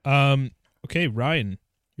 Okay, Ryan,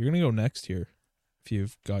 you're gonna go next here if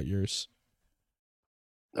you've got yours.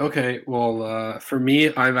 Okay, well, for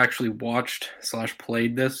me, I've actually watched /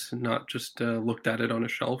 played this, not just looked at it on a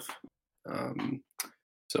shelf.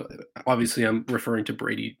 So obviously, I'm referring to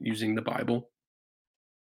Brady using the Bible.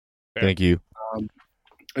 Thank you.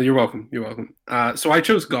 You're welcome. You're welcome. So I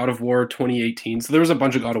chose God of War 2018. So there was a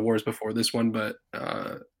bunch of God of Wars before this one, but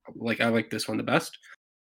I like this one the best.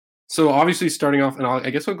 So obviously, starting off, and I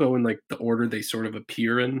guess I'll go in like the order they sort of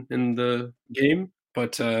appear in the game.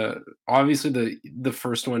 But obviously, the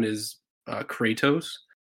first one is Kratos,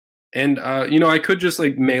 and I could just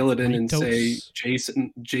like mail it in and say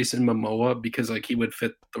Kratos. Jason Momoa because like he would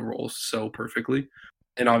fit the role so perfectly,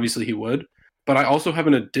 and obviously he would. But I also have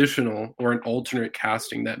an additional or an alternate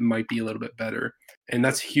casting that might be a little bit better, and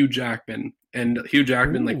that's Hugh Jackman. And Hugh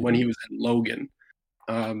Jackman, like when he was in Logan,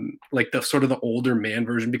 like the sort of the older man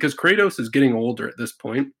version, because Kratos is getting older at this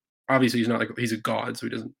point. Obviously, he's not like he's a god, so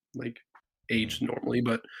he doesn't like age normally,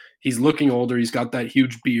 but he's looking older. He's got that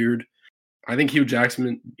huge beard. I think Hugh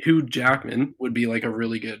Jackman would be like a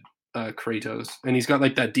really good Kratos, and he's got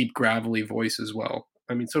like that deep gravelly voice as well.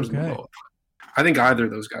 I mean, so does Okay. Momoa. I think either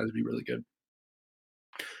of those guys would be really good.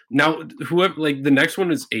 Now, whoever like the next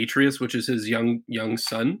one is Atreus, which is his young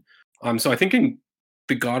son. So I think in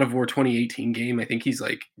the God of War 2018 game, I think he's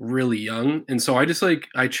like really young, and so I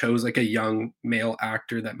chose like a young male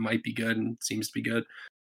actor that might be good and seems to be good.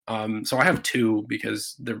 So I have two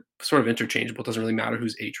because they're sort of interchangeable. It doesn't really matter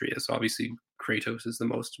who's Atreus. Obviously, Kratos is the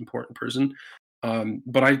most important person.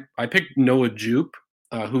 But I picked Noah Jupe,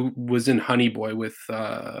 who was in Honey Boy with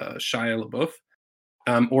Shia LaBeouf,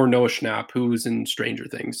 or Noah Schnapp, who was in Stranger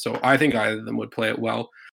Things. So I think either of them would play it well.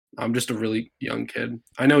 I'm just a really young kid.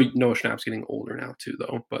 I know Noah Schnapp's getting older now too,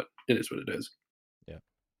 though, but it is what it is. Yeah.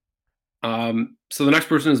 So the next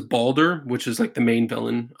person is Baldur, which is like the main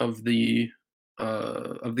villain of the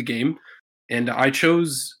game, and I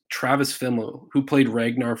chose Travis Fimmel, who played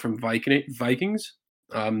Ragnar from Vikings.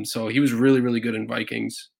 So he was really, really good in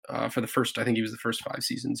Vikings for the first. I think he was the first 5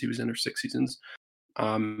 seasons he was in, or 6 seasons.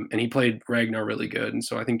 And he played Ragnar really good, and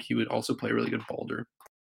so I think he would also play really good Baldur.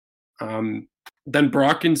 Then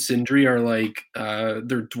Brock and Sindri are like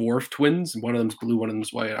they're dwarf twins. One of them's blue, one of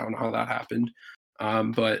them's white. I don't know how that happened,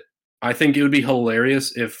 but I think it would be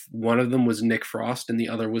hilarious if one of them was Nick Frost and the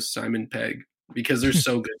other was Simon Pegg, because they're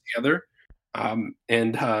so good together. And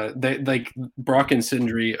they like Brock and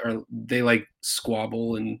Sindri they like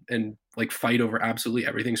squabble and like fight over absolutely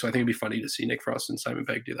everything. So I think it'd be funny to see Nick Frost and Simon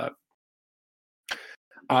Pegg do that.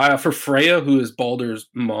 For Freya, who is Baldur's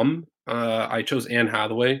mom, I chose Anne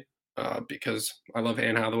Hathaway because I love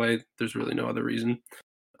Anne Hathaway. There's really no other reason.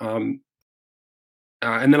 And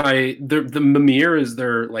then the Mimir is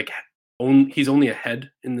their like he's only a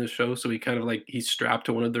head in the show, so he kind of like he's strapped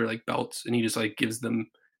to one of their like belts, and he just like gives them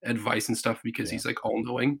advice and stuff because he's like all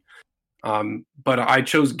knowing. But I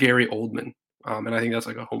chose Gary Oldman, and I think that's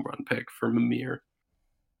like a home run pick for Mimir.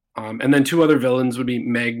 And then 2 other villains would be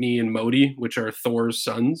Magni and Modi, which are Thor's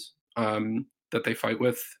sons that they fight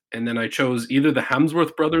with. And then I chose either the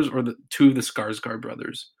Hemsworth brothers or the 2 of the Skarsgård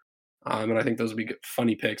brothers. And I think those would be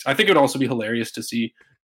funny picks. I think it would also be hilarious to see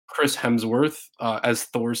Chris Hemsworth as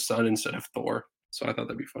Thor's son instead of Thor. So I thought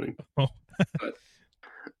that'd be funny. Oh. But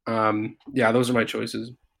yeah, those are my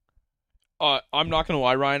choices. I'm not gonna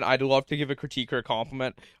lie, Ryan. I'd love to give a critique or a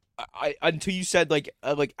compliment. I until you said like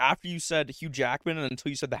after you said Hugh Jackman and until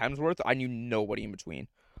you said the Hemsworth, I knew nobody in between.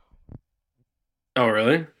 Oh,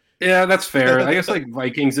 really? Yeah, that's fair. I guess like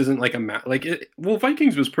Vikings isn't like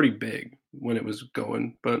Vikings was pretty big when it was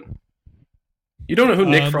going, but you don't know who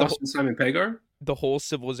Nick Frost and Simon Pegg are? The whole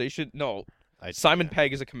civilization? No, Simon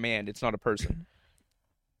Pegg is a command. It's not a person.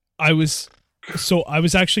 I was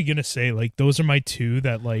actually gonna say like those are my two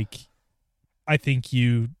that like I think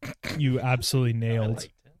you absolutely nailed.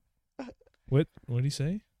 What did he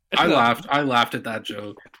say? I laughed at that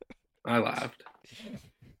joke. I laughed.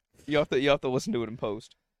 You have to listen to it in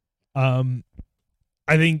post. I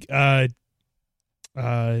think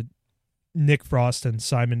Nick Frost and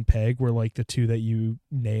Simon Pegg were like the two that you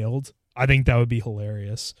nailed. I think that would be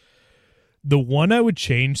hilarious. The one I would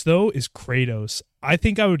change though is Kratos. I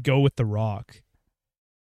think I would go with The Rock.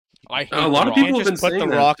 I hate a lot of people have been just put saying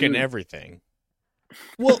The that, Rock too. in everything.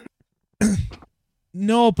 Well,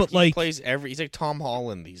 no, but He like plays he's like Tom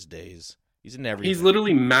Holland these days. He's in everything. He's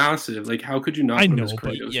literally massive. Like, how could you not I put him know, as but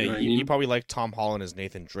Kratos? Yeah, you know what I you mean? probably like Tom Holland as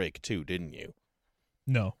Nathan Drake too, didn't you?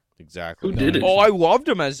 no. Exactly. Who did it? Oh, I loved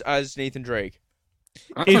him as Nathan Drake.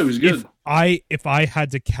 I thought it was good. If I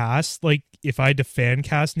had to cast like if I had to fan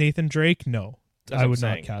cast Nathan Drake, no. That's I what would I'm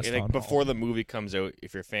not saying. cast Like, Tom before Holland. the movie comes out.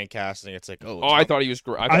 If you're fan casting, it's like, Oh, I thought he was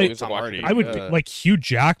great. I thought he was Tom Hardy. I would like Hugh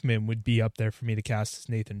Jackman would be up there for me to cast as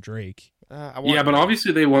Nathan Drake. Yeah, but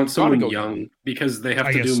obviously they want someone go young because they have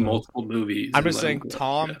I to guess do so. multiple movies. I'm and just let saying, him go.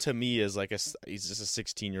 Tom Yeah. to me is like he's just a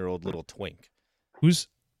 16-year-old little twink. Who's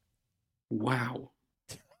Wow.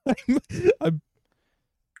 I'm-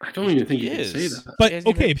 I don't even think He you can say is. that. but He hasn't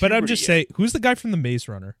even okay, hit but I'm puberty just yet. saying, who's the guy from the Maze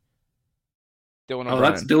Runner? Dylan Oh, O'Brien.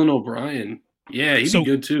 that's Dylan O'Brien. Yeah, he'd So- be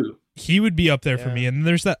good too. He would be up there for Yeah. me. And then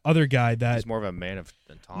there's that other guy that He's more of a man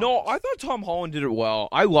than Tom. No, I thought Tom Holland did it well.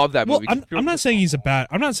 I love that well, movie. I'm not saying he's a bad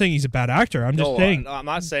actor. I'm just No, saying I'm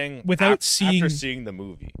not saying without after seeing- seeing the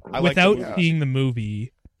movie. I like without the movie. seeing the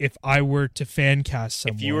movie, if I were to fan cast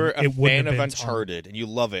someone, If you were a it wouldn't fan have of been Tom. Uncharted and you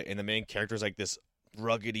love it, and the main character is like this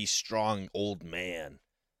ruggedy, strong old man,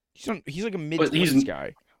 he's like a mid But he's-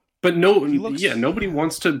 guy. But no, He looks- nobody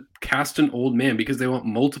wants to cast an old man because they want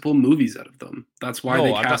multiple movies out of them. That's why No,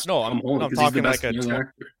 they I'm cast not- no, Tom I'm- Holland I'm because he's the talking best like a young tw-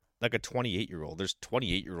 actor. like a 28-year-old. There's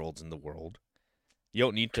 28-year-olds in the world. You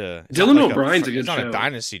don't need to. it's Dylan not like O'Brien's a it's good not show. a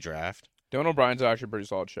dynasty draft. Dylan O'Brien's actually a pretty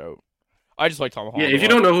solid show. I just like Tom Holland. Yeah, if a you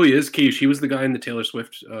lot. don't know who he is, Keish, he was the guy in the Taylor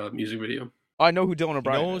Swift music video. I know who Dylan You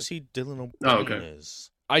O'Brien know is. who Dylan O'Brien okay.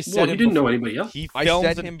 is? I said Well, you him didn't know before. anybody else. He I filmed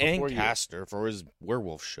said an him before you. Ancaster for his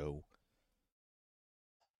werewolf show.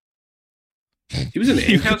 He was an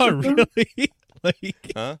You got Ancaster for that? really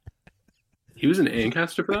like Huh? He was an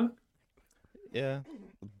Ancaster for that? Yeah.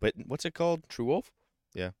 But what's it called? True Wolf,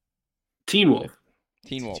 Teen Wolf.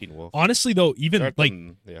 Teen Wolf. Teen Wolf. honestly though, even Start like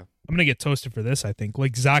them- yeah. I'm gonna get toasted for this. I think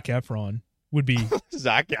like Zac Efron would be.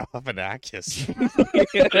 Zach Galifianakis.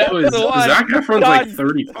 Oh, is, the one. Zac Efron's like Done.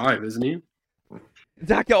 35, isn't he?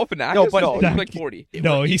 Zach Galifianakis. No, but- he's Zach- like 40.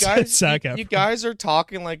 No, You he said guys- Zac you Efron. guys are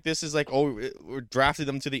talking like this is like, oh, we're drafting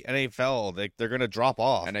them to the NFL. Like they're gonna drop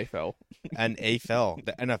off. NFL. NFL,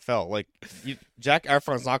 the NFL. Like Jack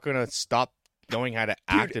Efron's not gonna stop knowing how to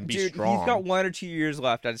act and be strong. He's got 1 or 2 years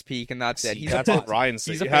left at his peak, and that's it. He's That's a what bust. Ryan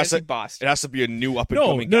said. He's a It has fantasy to- bust. It has to be a new up and No,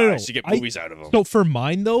 coming no, guy no. to get I- movies out of him. So for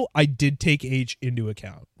mine though, I did take age into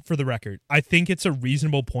account. For the record, I think it's a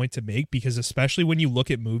reasonable point to make because especially when you look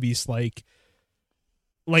at movies like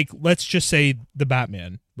let's just say the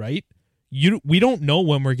Batman, right? We don't know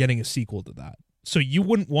when we're getting a sequel to that, so you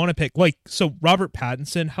wouldn't want to pick so Robert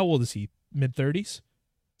Pattinson. How old is he? Mid-30s,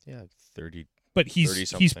 Yeah, 30. but he's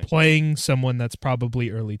 30-something. playing someone that's probably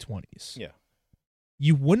early 20s. Yeah.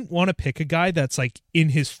 You wouldn't want to pick a guy that's like in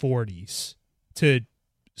his 40s to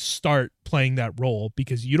start playing that role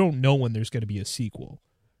because you don't know when there's going to be a sequel.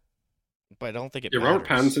 But I don't think it Yeah, matters. Robert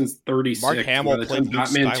Pattinson's 36. Mark Hamill By the time played Luke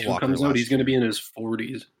Batman 2 Skywalker comes out, last he's going to be in his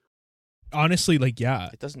 40s. Honestly, yeah.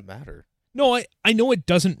 It doesn't matter. No, I know it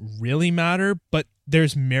doesn't really matter, but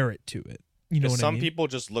there's merit to it. You know what Some I mean? people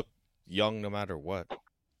just look young no matter what.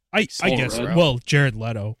 I Still guess. around. Well, Jared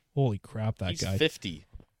Leto. Holy crap, that He's guy. 50.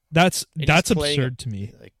 That's and that's he's playing- absurd to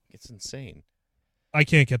me. Like it's insane. I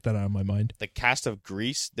can't get that out of my mind. The cast of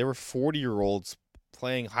Grease, there were 40-year-olds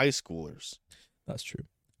playing high schoolers. That's true.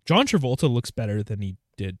 John Travolta looks better than he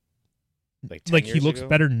did. Like 10 Like he years looks ago?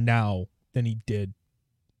 better now than he did.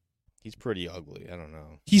 He's pretty ugly. I don't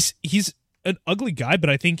know. He's an ugly guy, but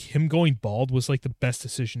I think him going bald was like the best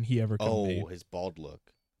decision he ever could have made. Oh, his bald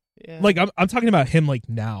look. Yeah. Like I'm talking about him like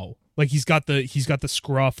now. Like he's got the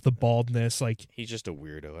scruff, the baldness. Like He's just a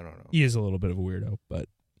weirdo. I don't know. he is a little bit of a weirdo, but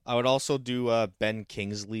I would also do Ben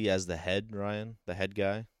Kingsley as the head, Ryan, the head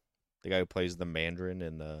guy, the guy who plays the Mandarin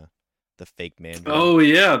in the fake Mandarin. Oh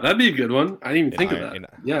yeah, that'd be a good one. I didn't even in think Iron, of in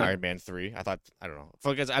that. Yeah. Iron Man 3. I don't know.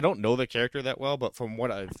 Because I don't know the character that well, but from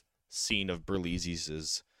what I've seen of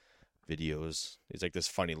Berlizzi's videos, he's like this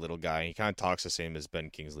funny little guy. He kind of talks the same as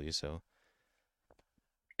Ben Kingsley, so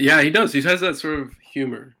Yeah, he does. He has that sort of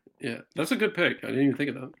humor. Yeah, that's a good pick. I didn't even think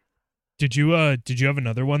of that. did you have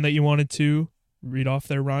another one that you wanted to read off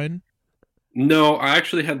there, Ryan? No, I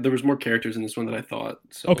actually had. There was more characters in this one than I thought.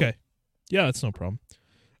 So. Okay. Yeah, that's no problem.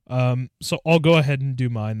 So I'll go ahead and do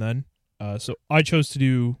mine then. So I chose to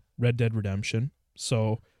do Red Dead Redemption.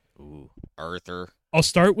 So ooh, Arthur. I'll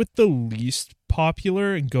start with the least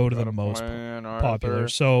popular and go to the most popular.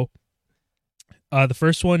 So the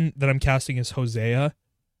first one that I'm casting is Hosea.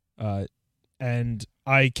 And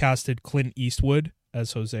I casted Clint Eastwood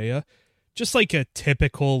as Hosea. Just like a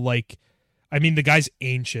typical, like, I mean, the guy's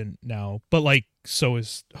ancient now, but like, so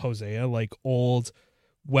is Hosea, like old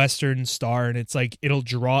Western star. And it's like, it'll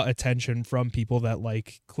draw attention from people that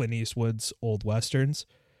like Clint Eastwood's old Westerns.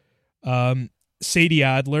 Sadie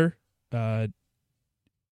Adler, the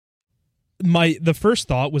first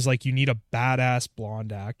thought was like, you need a badass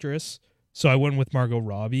blonde actress. So I went with Margot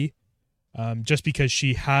Robbie. Just because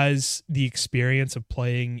she has the experience of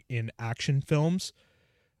playing in action films.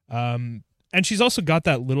 And she's also got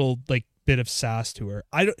that little like bit of sass to her.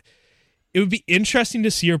 It would be interesting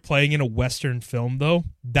to see her playing in a Western film though.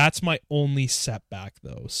 That's my only setback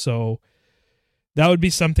though. So that would be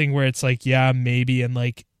something where it's like, yeah, maybe. And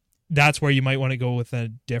like, that's where you might want to go with a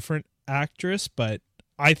different actress, but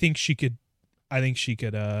I think she could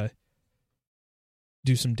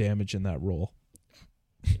do some damage in that role.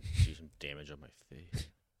 Do some damage on my face.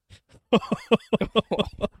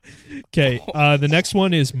 Okay, the next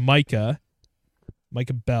one is Micah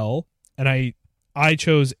Bell, and I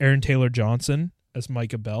chose Aaron Taylor Johnson as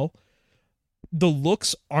Micah Bell. The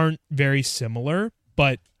looks aren't very similar,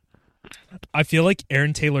 but I feel like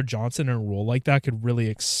Aaron Taylor Johnson in a role like that could really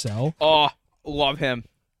excel. Oh, love him.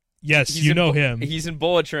 Yes, He's you in know him. He's in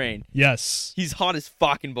Bullet Train. Yes. He's hot as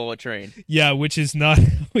fucking Bullet Train. Yeah, which is not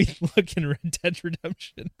how we look in Red Dead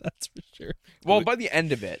Redemption, that's for sure. Well, by the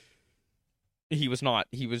end of it, he was not.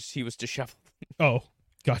 He was disheveled. Oh,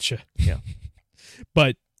 gotcha. Yeah.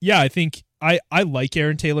 But yeah, I think I like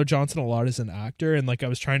Aaron Taylor Johnson a lot as an actor, and like I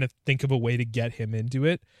was trying to think of a way to get him into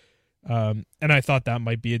it. And I thought that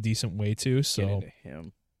might be a decent way too. So Get into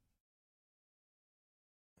him.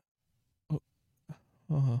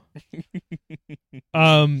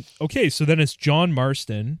 Okay, so then it's John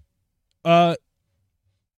Marston. Okay,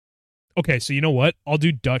 so you know what? I'll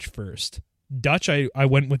do Dutch first. Dutch, I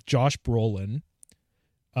went with Josh Brolin.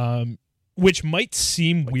 Which might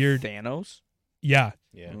seem Like weird. Thanos. Yeah.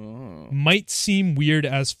 Oh. Might seem weird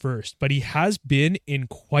as first, but he has been in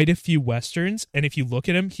quite a few Westerns, and if you look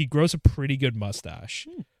at him, he grows a pretty good mustache.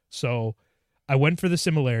 So I went for the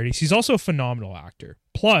similarities. He's also a phenomenal actor.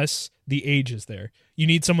 Plus, the age is there. You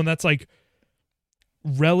need someone that's like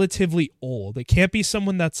relatively old. It can't be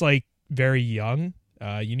someone that's like very young.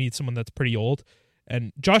 You need someone that's pretty old.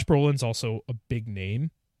 And Josh Brolin's also a big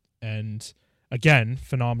name. And again,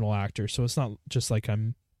 phenomenal actor. So it's not just like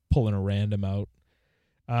I'm pulling a random out.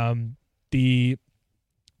 The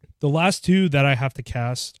last two that I have to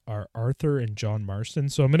cast are Arthur and John Marston.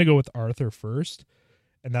 So I'm going to go with Arthur first,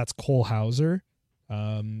 and that's Cole Hauser.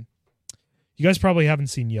 You guys probably haven't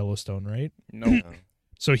seen Yellowstone, right? No.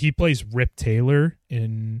 So he plays Rip Taylor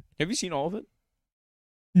in... Have you seen all of it?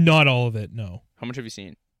 Not all of it, no. How much have you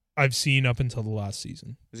seen? I've seen up until the last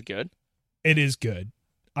season. Is it good? It is good.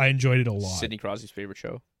 I enjoyed it a lot. Sidney Crosby's favorite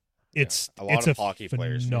show. It's Yeah, a lot it's of a hockey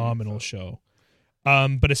players. phenomenal show.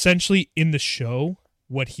 But essentially in the show,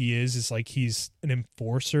 what he is like he's an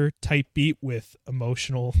enforcer type beat with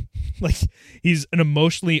emotional, like he's an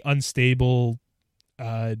emotionally unstable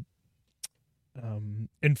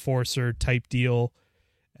enforcer type deal,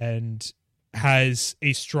 and has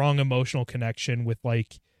a strong emotional connection with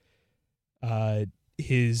like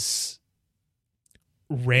his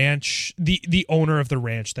ranch, the owner of the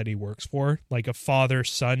ranch that he works for, like a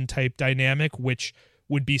father-son type dynamic, which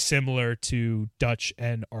would be similar to Dutch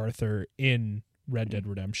and Arthur in Red Dead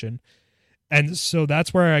Redemption. And so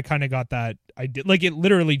that's where I kind of got that. I did like it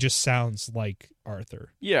literally just sounds like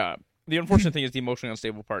Arthur. Yeah. The unfortunate thing is the emotionally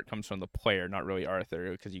unstable part comes from the player, not really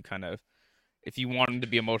Arthur, because you kind of, if you want him to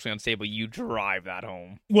be emotionally unstable, you drive that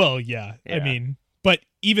home. Well, yeah. I Yeah. mean, But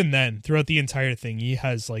even then, throughout the entire thing, he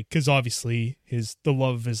has like, because obviously the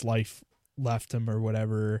love of his life left him or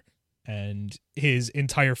whatever, and his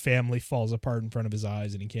entire family falls apart in front of his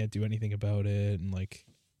eyes, and he can't do anything about it, and like,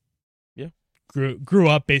 yeah, grew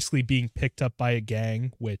up basically being picked up by a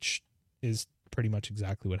gang, which is pretty much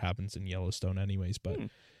exactly what happens in Yellowstone, anyways. But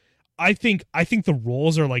I think the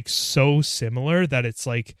roles are like so similar that it's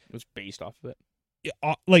like it was based off of it.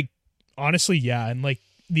 Like honestly, yeah, and like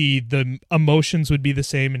the emotions would be the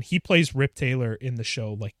same, and he plays Rip Taylor in the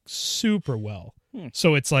show like super well.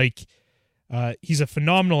 So it's like he's a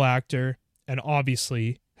phenomenal actor, and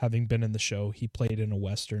obviously having been in the show, he played in a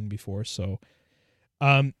Western before. So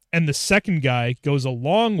and the second guy goes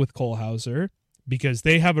along with Cole Hauser because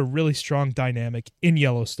they have a really strong dynamic in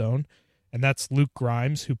Yellowstone, and that's Luke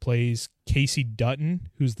Grimes, who plays Casey Dutton,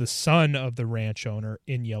 who's the son of the ranch owner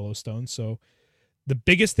in Yellowstone. So the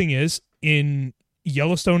biggest thing is in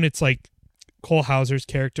Yellowstone, it's like Cole Hauser's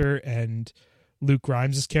character and Luke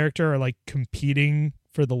Grimes' character are like competing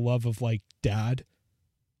for the love of like dad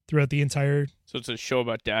throughout the entire. So it's a show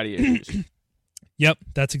about daddy issues. Yep,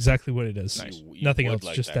 that's exactly what it is. Nice. Nothing would else,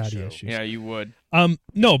 like just that daddy show. issues. Yeah, you would.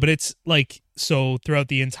 No, but it's like, so throughout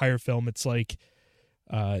the entire film, it's like,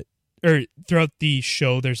 or throughout the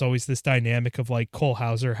show, there's always this dynamic of like Cole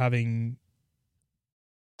Hauser having.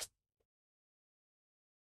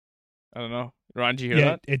 I don't know. Ron, did you hear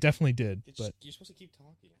that? It definitely did. But You're supposed to keep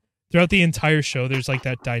talking. throughout the entire show, there's like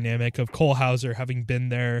that dynamic of Cole Hauser having been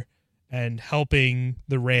there and helping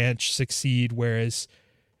the ranch succeed, whereas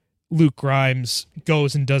Luke Grimes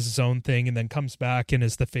goes and does his own thing and then comes back and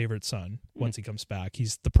is the favorite son once he comes back.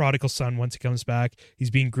 He's the prodigal son once he comes back. He's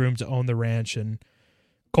being groomed to own the ranch, and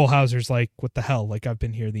Cole Hauser's like, what the hell? Like, I've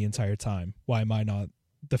been here the entire time. Why am I not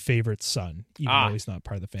the favorite son, even though he's not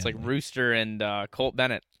part of the family? It's like Rooster and Colt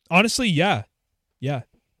Bennett. Honestly, yeah. Yeah,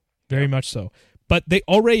 very much so. But they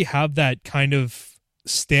already have that kind of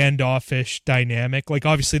standoffish dynamic. Like,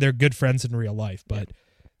 obviously, they're good friends in real life, but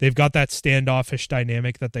they've got that standoffish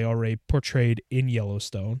dynamic that they already portrayed in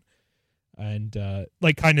Yellowstone. And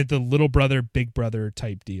like kind of the little brother, big brother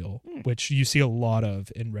type deal, which you see a lot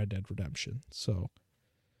of in Red Dead Redemption. So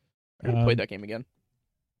I haven't played that game again.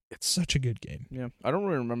 it's such a good game. Yeah, I don't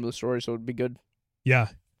really remember the story, so it'd be good. Yeah,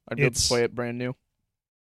 I'd be able to play it brand new.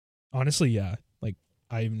 honestly, yeah. Like,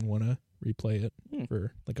 I even want to replay it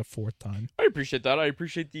for like a fourth time. I appreciate that. I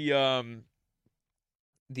appreciate the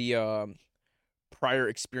prior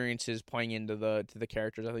experiences playing into the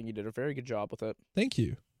characters. I think you did a very good job with it. Thank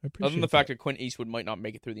you. I appreciate Other than the that. fact that Clint Eastwood might not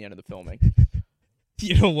make it through the end of the filming.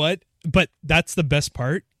 You know what? But that's the best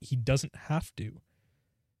part. He doesn't have to.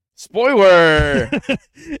 Spoiler!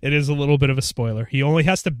 It is a little bit of a spoiler. He only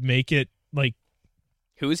has to make it like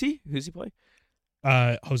Who is he? Who's he play?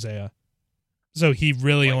 Hosea. So he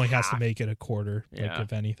really Like only has to half. make it a quarter, like Yeah.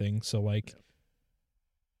 if anything. So like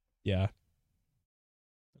yeah.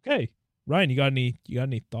 Okay. Ryan, you got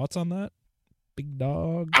any thoughts on that? Big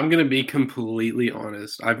dog. I'm gonna be completely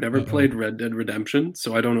honest. I've never Uh-oh. played Red Dead Redemption,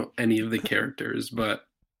 so I don't know any of the characters. But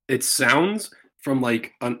it sounds from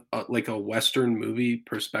like a Western movie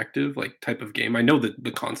perspective, like type of game. I know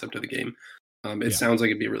the concept of the game. It sounds like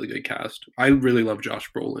it'd be a really good cast. I really love Josh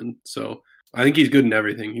Brolin, so I think he's good in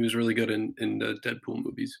everything. He was really good in the Deadpool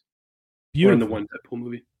movies, or in the one Deadpool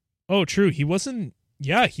movie. Oh, true. He wasn't.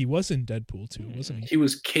 Yeah, he was in Deadpool too, wasn't he? He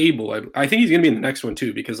was Cable. I think he's gonna be in the next one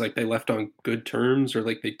too, because like they left on good terms, or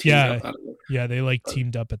like they teamed Yeah. up. I don't know. Yeah, they like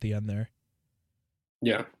teamed up at the end there.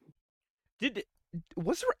 Yeah.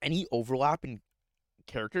 Was there any overlap in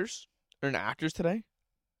characters or in actors today?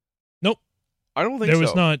 Nope. I don't think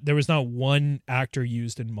There was not one actor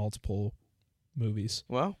used in multiple movies.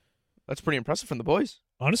 Well, that's pretty impressive from the boys.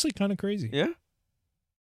 Honestly, kind of crazy. Yeah.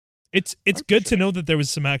 It's good to know that there was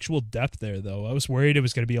some actual depth there, though. I was worried it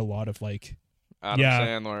was going to be a lot of like Adam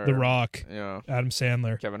Sandler. The Rock, Yeah. Adam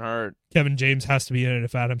Sandler, Kevin Hart. Kevin James has to be in it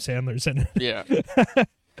if Adam Sandler's in it. Yeah.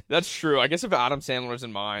 That's true. I guess if Adam Sandler's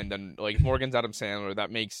in mine, then like Morgan's Adam Sandler, that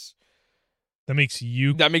makes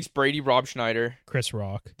you Brady Rob Schneider. Chris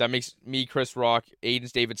Rock. That makes me Chris Rock.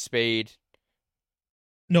 Aiden's David Spade.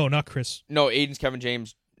 No, not Chris. No, Aiden's Kevin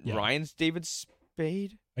James. Yeah. Ryan's David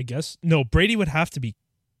Spade. I guess. No, Brady would have to be.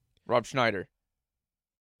 Rob Schneider.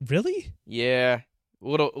 Really? Yeah.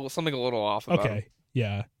 Something a little off about him. Okay.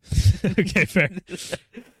 Yeah. Okay, fair. Do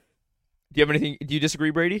you have anything? Do you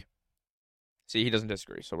disagree, Brady? See, he doesn't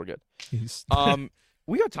disagree, so we're good. He's-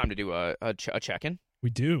 We got time to do a check-in. we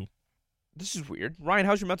do. This is weird. Ryan,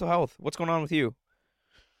 how's your mental health? What's going on with you?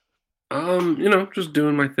 Just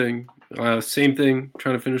doing my thing. Same thing,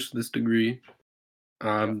 trying to finish this degree.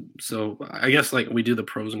 So I guess like we do the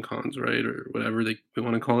pros and cons, right? Or whatever we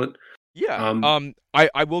want to call it. Yeah.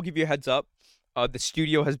 I will give you a heads up. The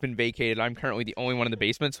studio has been vacated. I'm currently the only one in the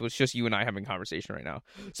basement, so it's just you and I having a conversation right now.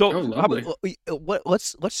 So Oh, lovely.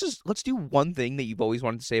 let's do one thing that you've always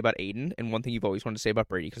wanted to say about Aiden and one thing you've always wanted to say about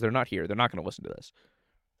Brady because they're not here. They're not going to listen to this.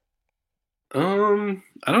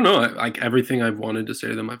 I don't know. Like everything I've wanted to say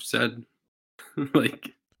to them, I've said. Like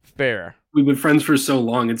Fair. we've been friends for so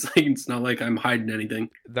long. It's like it's not like I'm hiding anything.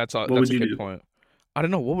 That's What that's would a you good do? point. I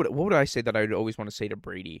don't know what would I say that I'd always want to say to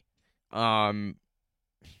Brady. Like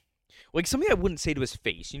something I wouldn't say to his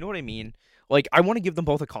face. You know what I mean? Like I want to give them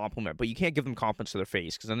both a compliment, but you can't give them compliments to their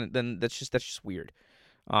face because then that's just weird.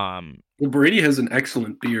 Well, Brady has an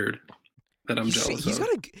excellent beard that I'm jealous he's of.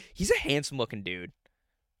 he's a handsome looking dude.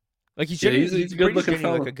 Like he's Yeah, genuinely, he's a good-looking Brady's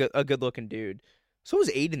genuinely fella. like a good looking dude. So is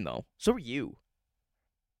Aiden though. So are you.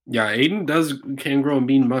 Yeah, Aiden can grow a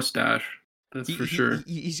mean mustache. That's for sure.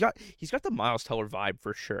 He's got the Miles Teller vibe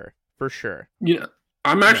for sure. For sure. You know,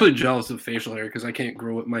 I'm actually jealous of facial hair because I can't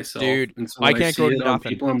grow it myself. Dude, and so I when can't see grow it on nothing.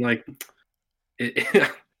 people, I'm like,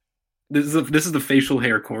 this is the facial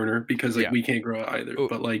hair corner because like Yeah. we can't grow it either. Oh.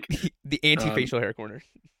 But like The anti-facial hair corner.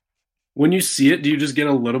 when you see it, do you just get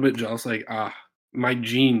a little bit jealous? Like my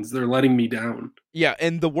genes, they're letting me down. Yeah,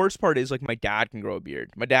 and the worst part is like my dad can grow a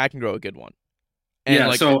beard. My dad can grow a good one. And Yeah,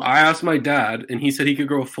 like, so I asked my dad, and he said he could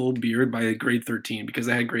grow a full beard by grade 13 because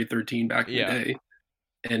I had grade 13 back in Yeah. the day.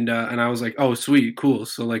 And I was like, oh, sweet, cool.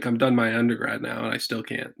 So like I'm done my undergrad now, and I still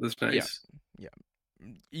can't. That's nice.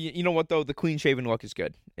 you know what though, the clean shaven look is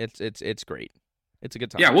good. It's great. It's a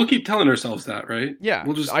good time. Yeah, we'll keep telling ourselves that, right? Yeah,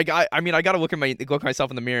 We'll just I got to look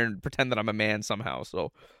myself in the mirror and pretend that I'm a man somehow.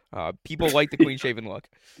 So, people like the clean shaven look.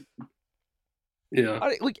 yeah.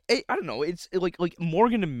 I don't know. It's like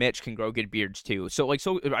Morgan and Mitch can grow good beards too. So I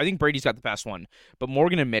think Brady's got the best one, but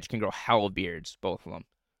Morgan and Mitch can grow hell of beards, both of them.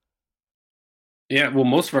 Yeah, well,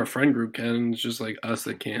 most of our friend group can. It's just like us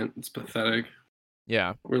that can't. It's pathetic.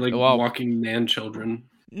 Yeah. We're like Well- walking man children.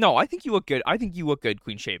 No, I think you look good. I think you look good,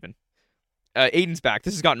 clean shaven. Aiden's back.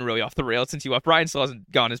 This has gotten really off the rails since you left. Brian still hasn't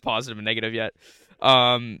gone as positive and negative yet.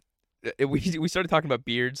 We started talking about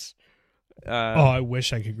beards. I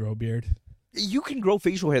wish I could grow a beard. You can grow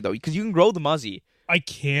facial hair though, because you can grow the muzzy. I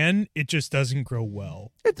can. It just doesn't grow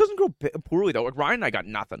well. It doesn't grow poorly though. Like Ryan and I got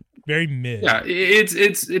nothing. Very mid. Yeah,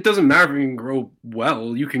 it doesn't matter if you can grow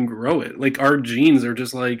well. You can grow it. Like our genes are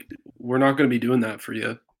just like we're not going to be doing that for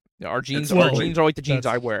you. Yeah, our jeans That's are like the jeans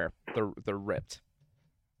that's- I wear. They're ripped.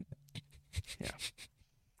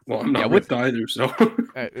 Well, I'm not Yeah, with- ripped either, so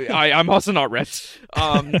I'm also not ripped.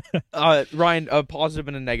 Ryan, a positive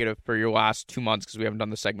and a negative for your last 2 months because we haven't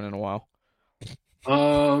done this segment in a while.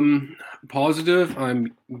 Positive,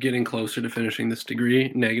 I'm getting closer to finishing this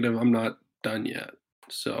degree. Negative, I'm not done yet.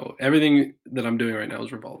 So everything that I'm doing right now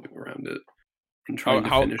is revolving around it and trying to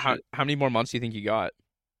finish How it. many more months do you think you got?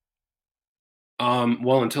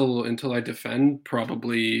 Well, until I defend,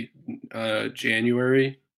 probably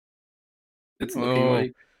January. It's looking Oh.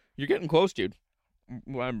 like You're getting close, dude.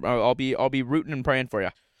 I'll be rooting and praying for you.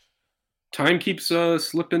 time keeps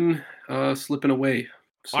slipping away.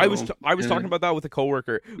 I was So, talking about that with a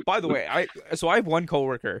coworker. By the way, I have one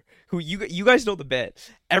coworker who you guys know the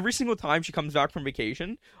bit. Every single time she comes back from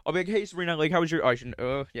vacation, I'll be like, "Hey Sabrina, like how was your?"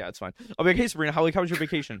 Yeah, it's fine. I'll be like, "Hey Sabrina, how was your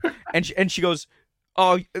vacation?" and she goes,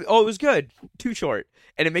 "Oh, it was good. Too short."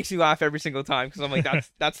 And it makes me laugh every single time because I'm like,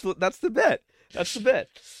 that's the bit. That's the bit.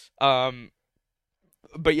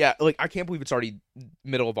 But yeah, like I can't believe it's already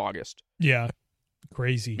middle of August. Yeah.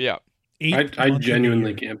 Crazy. Yeah, Eighth I month of the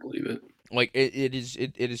genuinely year. can't believe it. like it is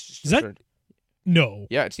just Is that- absurd. No.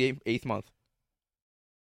 Yeah, it's the eighth month.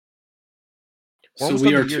 We're So almost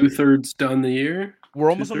we done are the year. 2/3 done the year. We're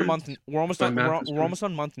almost on the Two-thirds? month. We're almost My on. math We're, is we're good. almost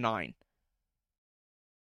on month 9.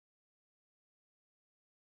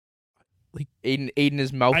 Like- Aiden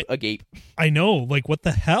is mouth agape. I know. Like, what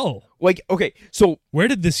the hell? Like, okay, so Where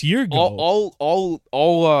did this year go?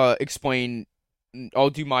 I'll explain. I'll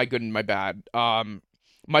do my good and my bad.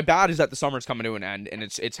 My bad is that the summer's coming to an end, and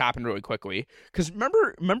it's happened really quickly. Because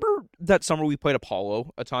remember that summer we played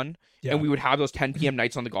Apollo a ton, Yeah. and we would have those 10 p.m.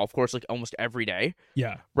 nights on the golf course like almost every day.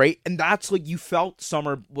 Yeah. Right? And that's like you felt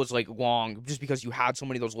summer was like long just because you had so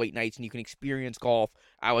many of those late nights and you can experience golf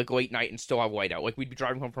at like late night and still have light out. Like we'd be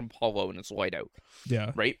driving home from Apollo and it's light out,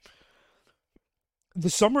 Yeah. right?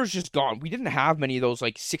 The summer's just gone. We didn't have many of those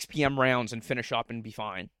like 6 p.m. rounds and finish up and be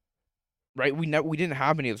fine. Right? We didn't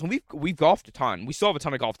have any of those. And we've golfed a ton. We still have a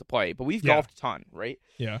ton of golf to play, but we've Yeah. golfed a ton, right?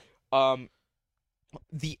 Yeah.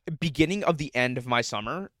 The beginning of the end of my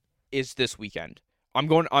summer is this weekend. I'm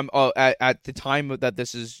at the time that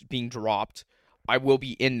this is being dropped, I will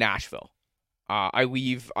be in Nashville. I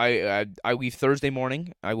leave. I leave Thursday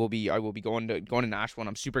morning. I will be going to Nashville. And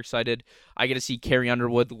I'm super excited. I get to see Carrie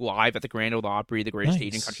Underwood live at the Grand Ole Opry, the greatest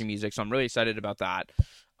stage in country music. So I'm really excited about that.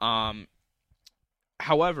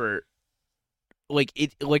 However, like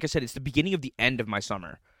I said, it's the beginning of the end of my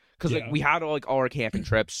summer. Because like we had all our camping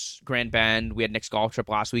trips, Grand Bend. We had Nick's golf trip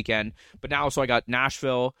last weekend. But now, so I got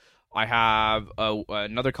Nashville. I have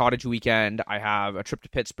another cottage weekend. I have a trip to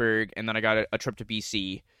Pittsburgh, and then I got a trip to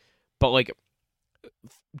BC. But like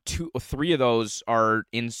 3 of those are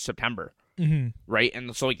in September, right?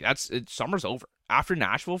 And so like summer's over after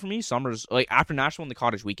Nashville for me. Summer's like after Nashville and the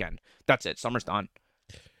cottage weekend. That's it. Summer's done.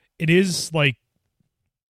 It is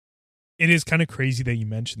kind of crazy that you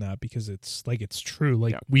mentioned that because it's true.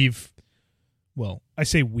 Like I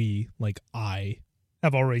say we, like I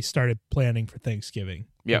have already started planning for Thanksgiving.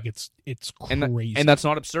 Yeah, like it's crazy, and that's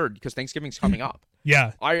not absurd because Thanksgiving's coming up.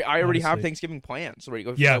 Yeah, I already have Thanksgiving plans already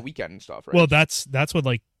for that weekend and stuff. Right? Well, that's what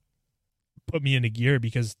like put me into gear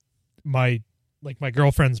because my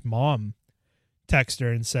girlfriend's mom texted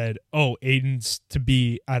her and said, "Oh, Aiden's to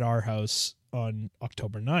be at our house on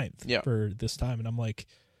October 9th for this time," and I'm like,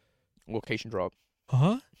 location drop.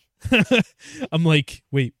 Huh? I'm like,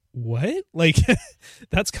 wait, what? Like,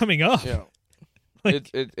 that's coming up. Yeah.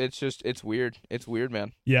 Like, it's weird. It's weird,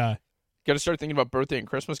 man. Yeah. Got to start thinking about birthday and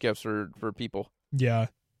Christmas gifts for people. Yeah.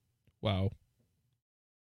 Wow.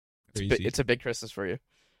 Crazy. It's a big Christmas for you.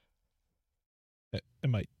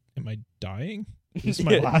 Am I dying? This is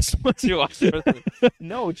my last one. It's your last birthday.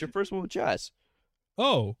 No, it's your first one with Jess.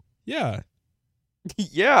 Oh, yeah.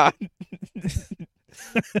 Yeah.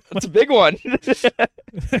 That's a big one.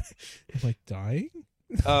 Am I dying?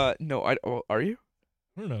 No, are you?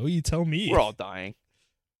 I don't know. You tell me. We're all dying.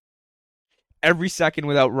 Every second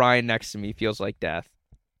without Ryan next to me feels like death.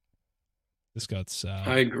 This got sad.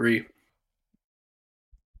 I agree.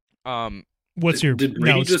 What's your did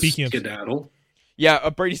Brady just speaking of skedaddle? Yeah,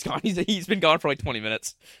 Brady's gone. He's been gone for like 20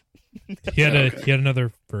 minutes. He had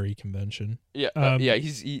another furry convention. Yeah,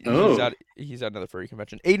 he's at another furry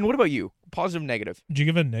convention. Aiden, what about you? Positive, negative? Did you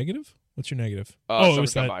give a negative? What's your negative? It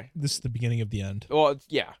was that by. This is the beginning of the end. Well,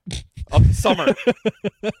 yeah, of the summer.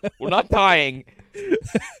 We're not dying.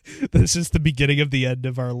 This is the beginning of the end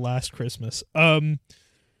of our last Christmas.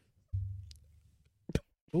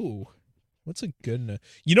 Ooh, what's a good?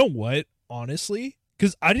 You know what? Honestly,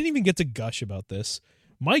 because I didn't even get to gush about this.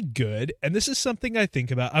 My good, and this is something I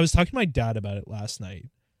think about. I was talking to my dad about it last night.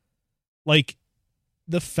 Like,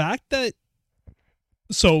 the fact that...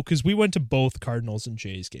 So, because we went to both Cardinals and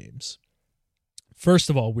Jays games. First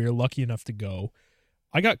of all, we were lucky enough to go.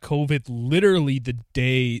 I got COVID literally the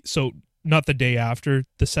day... So, not the day after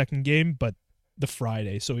the second game, but the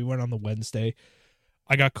Friday. So, we went on the Wednesday.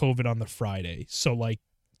 I got COVID on the Friday. So, like,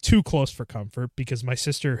 too close for comfort because my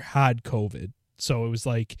sister had COVID. So, it was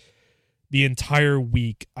like... The entire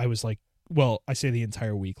week, I was like, well, I say the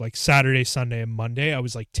entire week, like Saturday, Sunday, and Monday, I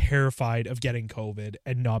was like terrified of getting COVID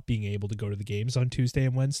and not being able to go to the games on Tuesday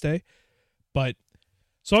and Wednesday. But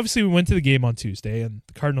so obviously we went to the game on Tuesday and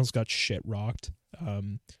the Cardinals got shit rocked.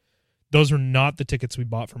 Those were not the tickets we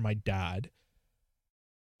bought for my dad,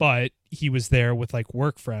 but he was there with like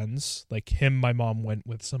work friends. Like him, my mom went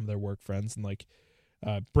with some of their work friends and like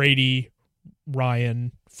Brady,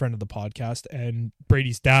 Ryan, friend of the podcast, and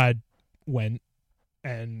Brady's dad went,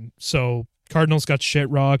 and so Cardinals got shit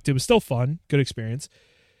rocked. It was still fun, good experience.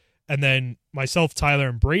 And then myself, Tyler,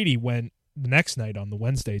 and Brady went the next night on the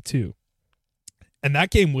Wednesday too. And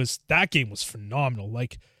that game was phenomenal.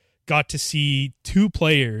 Like, got to see 2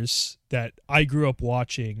 players that I grew up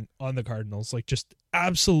watching on the Cardinals, like just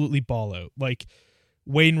absolutely ball out. Like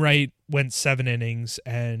Wainwright went 7 innings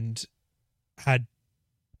and had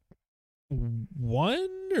one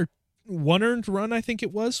earned run, I think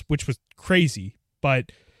it was, which was crazy.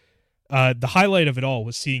 But the highlight of it all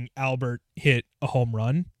was seeing Albert hit a home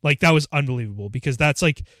run. Like, that was unbelievable because that's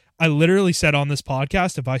like, I literally said on this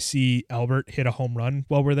podcast, if I see Albert hit a home run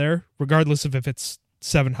while we're there, regardless of if it's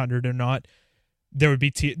 700 or not, there would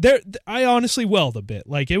be there. I honestly welled a bit.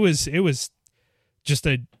 Like, it was just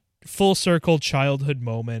a full circle childhood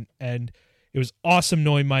moment, and it was awesome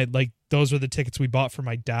knowing those were the tickets we bought for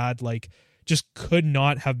my dad. Like, just could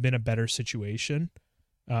not have been a better situation.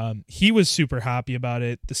 He was super happy about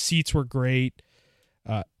it. The seats were great.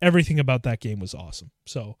 Everything about that game was awesome.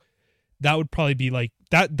 So that would probably be like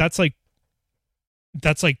that. That's like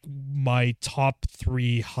my top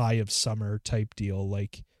 3 high of summer type deal.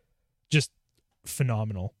 Like, just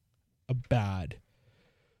phenomenal. Bad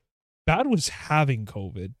was having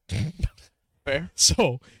COVID. Fair.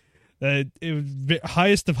 So it was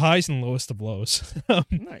highest of highs and lowest of lows.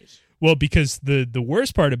 Nice. Well, because the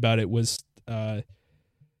worst part about it was so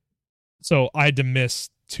I had to miss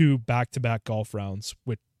 2 back-to-back golf rounds,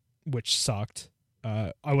 which sucked.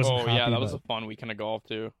 I wasn't happy. Yeah, that was a fun weekend of golf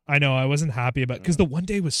too. I know, I wasn't happy about because the one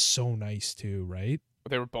day was so nice too, right?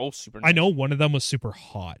 They were both super nice. I know one of them was super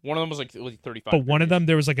hot. One of them was like 35. But one of them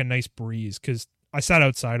there was like a nice breeze because I sat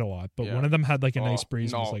outside a lot. But Yeah. one of them had like a nice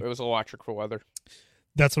breeze. No, And was like, it was electric for weather.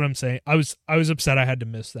 that's what I'm saying. I was upset I had to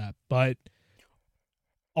miss that. But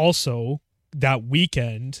also that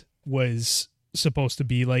weekend was supposed to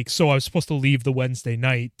be like, so I was supposed to leave the Wednesday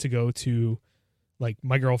night to go to like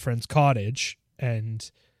my girlfriend's cottage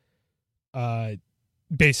and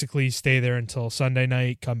basically stay there until Sunday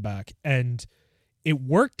night, come back. And it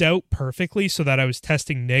worked out perfectly so that I was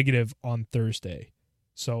testing negative on Thursday.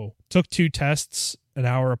 So took 2 tests an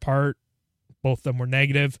hour apart. Both of them were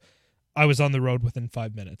negative. I was on the road within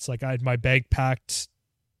 5 minutes. Like I had my bag packed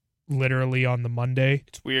literally on the Monday.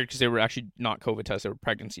 It's weird because they were actually not COVID tests; they were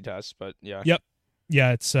pregnancy tests. But yeah, Yep.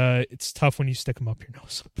 Yeah, it's tough when you stick them up your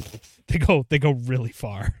nose. they go really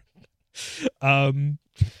far. Fuck.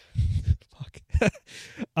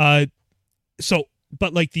 So,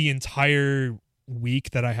 but like the entire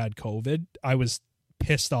week that I had COVID, I was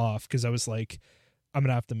pissed off because I was like, I'm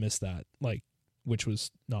gonna have to miss that, like, which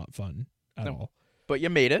was not fun at all. But you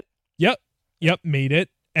made it. Yep, made it.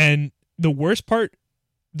 And the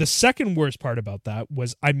second worst part about that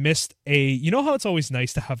was I missed you know how it's always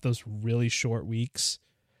nice to have those really short weeks?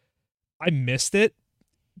 I missed it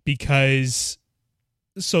because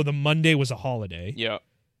so the Monday was a holiday. Yeah.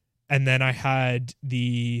 And then I had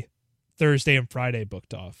the Thursday and Friday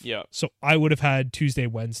booked off. Yeah. So I would have had Tuesday,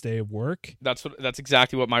 Wednesday of work. That's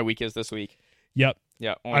exactly what my week is this week. Yep.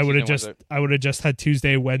 Yeah. I would have just had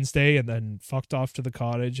Tuesday, Wednesday, and then fucked off to the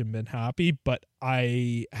cottage and been happy. But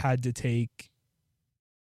I had to take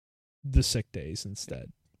the sick days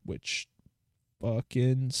instead, which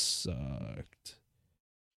fucking sucked.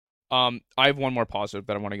 I have one more positive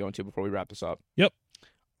that I want to go into before we wrap this up. Yep.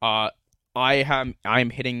 I am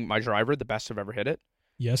hitting my driver the best I've ever hit it.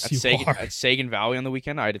 Yes, At Sagan Valley on the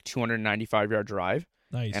weekend, I had a 295-yard drive.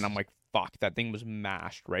 Nice. And I'm like, fuck, that thing was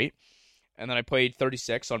mashed, right? And then I played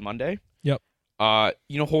 36 on Monday. Yep.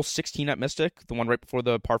 Hole 16 at Mystic, the one right before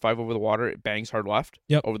the par 5 over the water, it bangs hard left.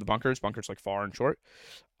 Yep. Over the bunkers. Bunkers like far and short.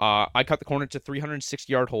 I cut the corner to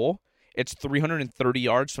 360-yard hole. It's 330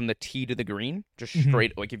 yards from the tee to the green, just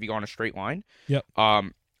straight, like if you go on a straight line. Yep.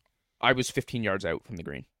 I was 15 yards out from the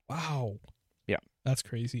green. Wow. Yeah. That's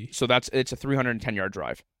crazy. So it's a 310-yard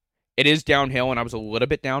drive. It is downhill, and I was a little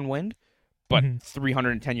bit downwind, but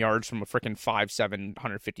 310 yards from a freaking 5'7",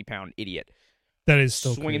 150-pound idiot. That is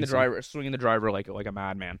still swinging crazy. the driver like a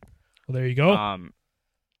madman. Well, there you go.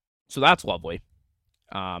 So that's lovely.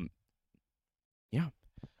 Yeah.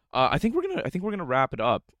 I think we're gonna wrap it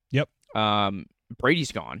up. Yep.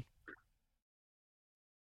 Brady's gone.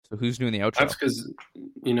 So who's doing the outro? That's because,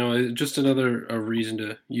 just another reason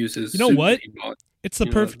to use his. You know suit what? that he bought. It's the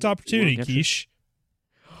perfect opportunity, Quiche.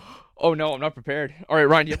 Oh no, I'm not prepared. All right,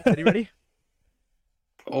 Ryan, do you have the teddy ready?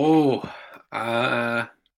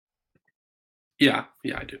 Yeah,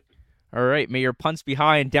 I do. All right, may your punts be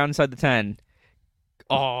high and down inside the 10.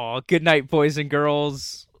 Oh, good night, boys and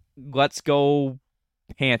girls. Let's go,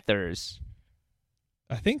 Panthers.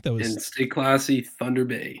 I think that was. And stay classy, Thunder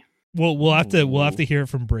Bay. We'll have to hear it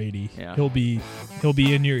from Brady. Yeah. He'll be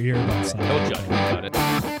in your ear about something. He'll judge me about it.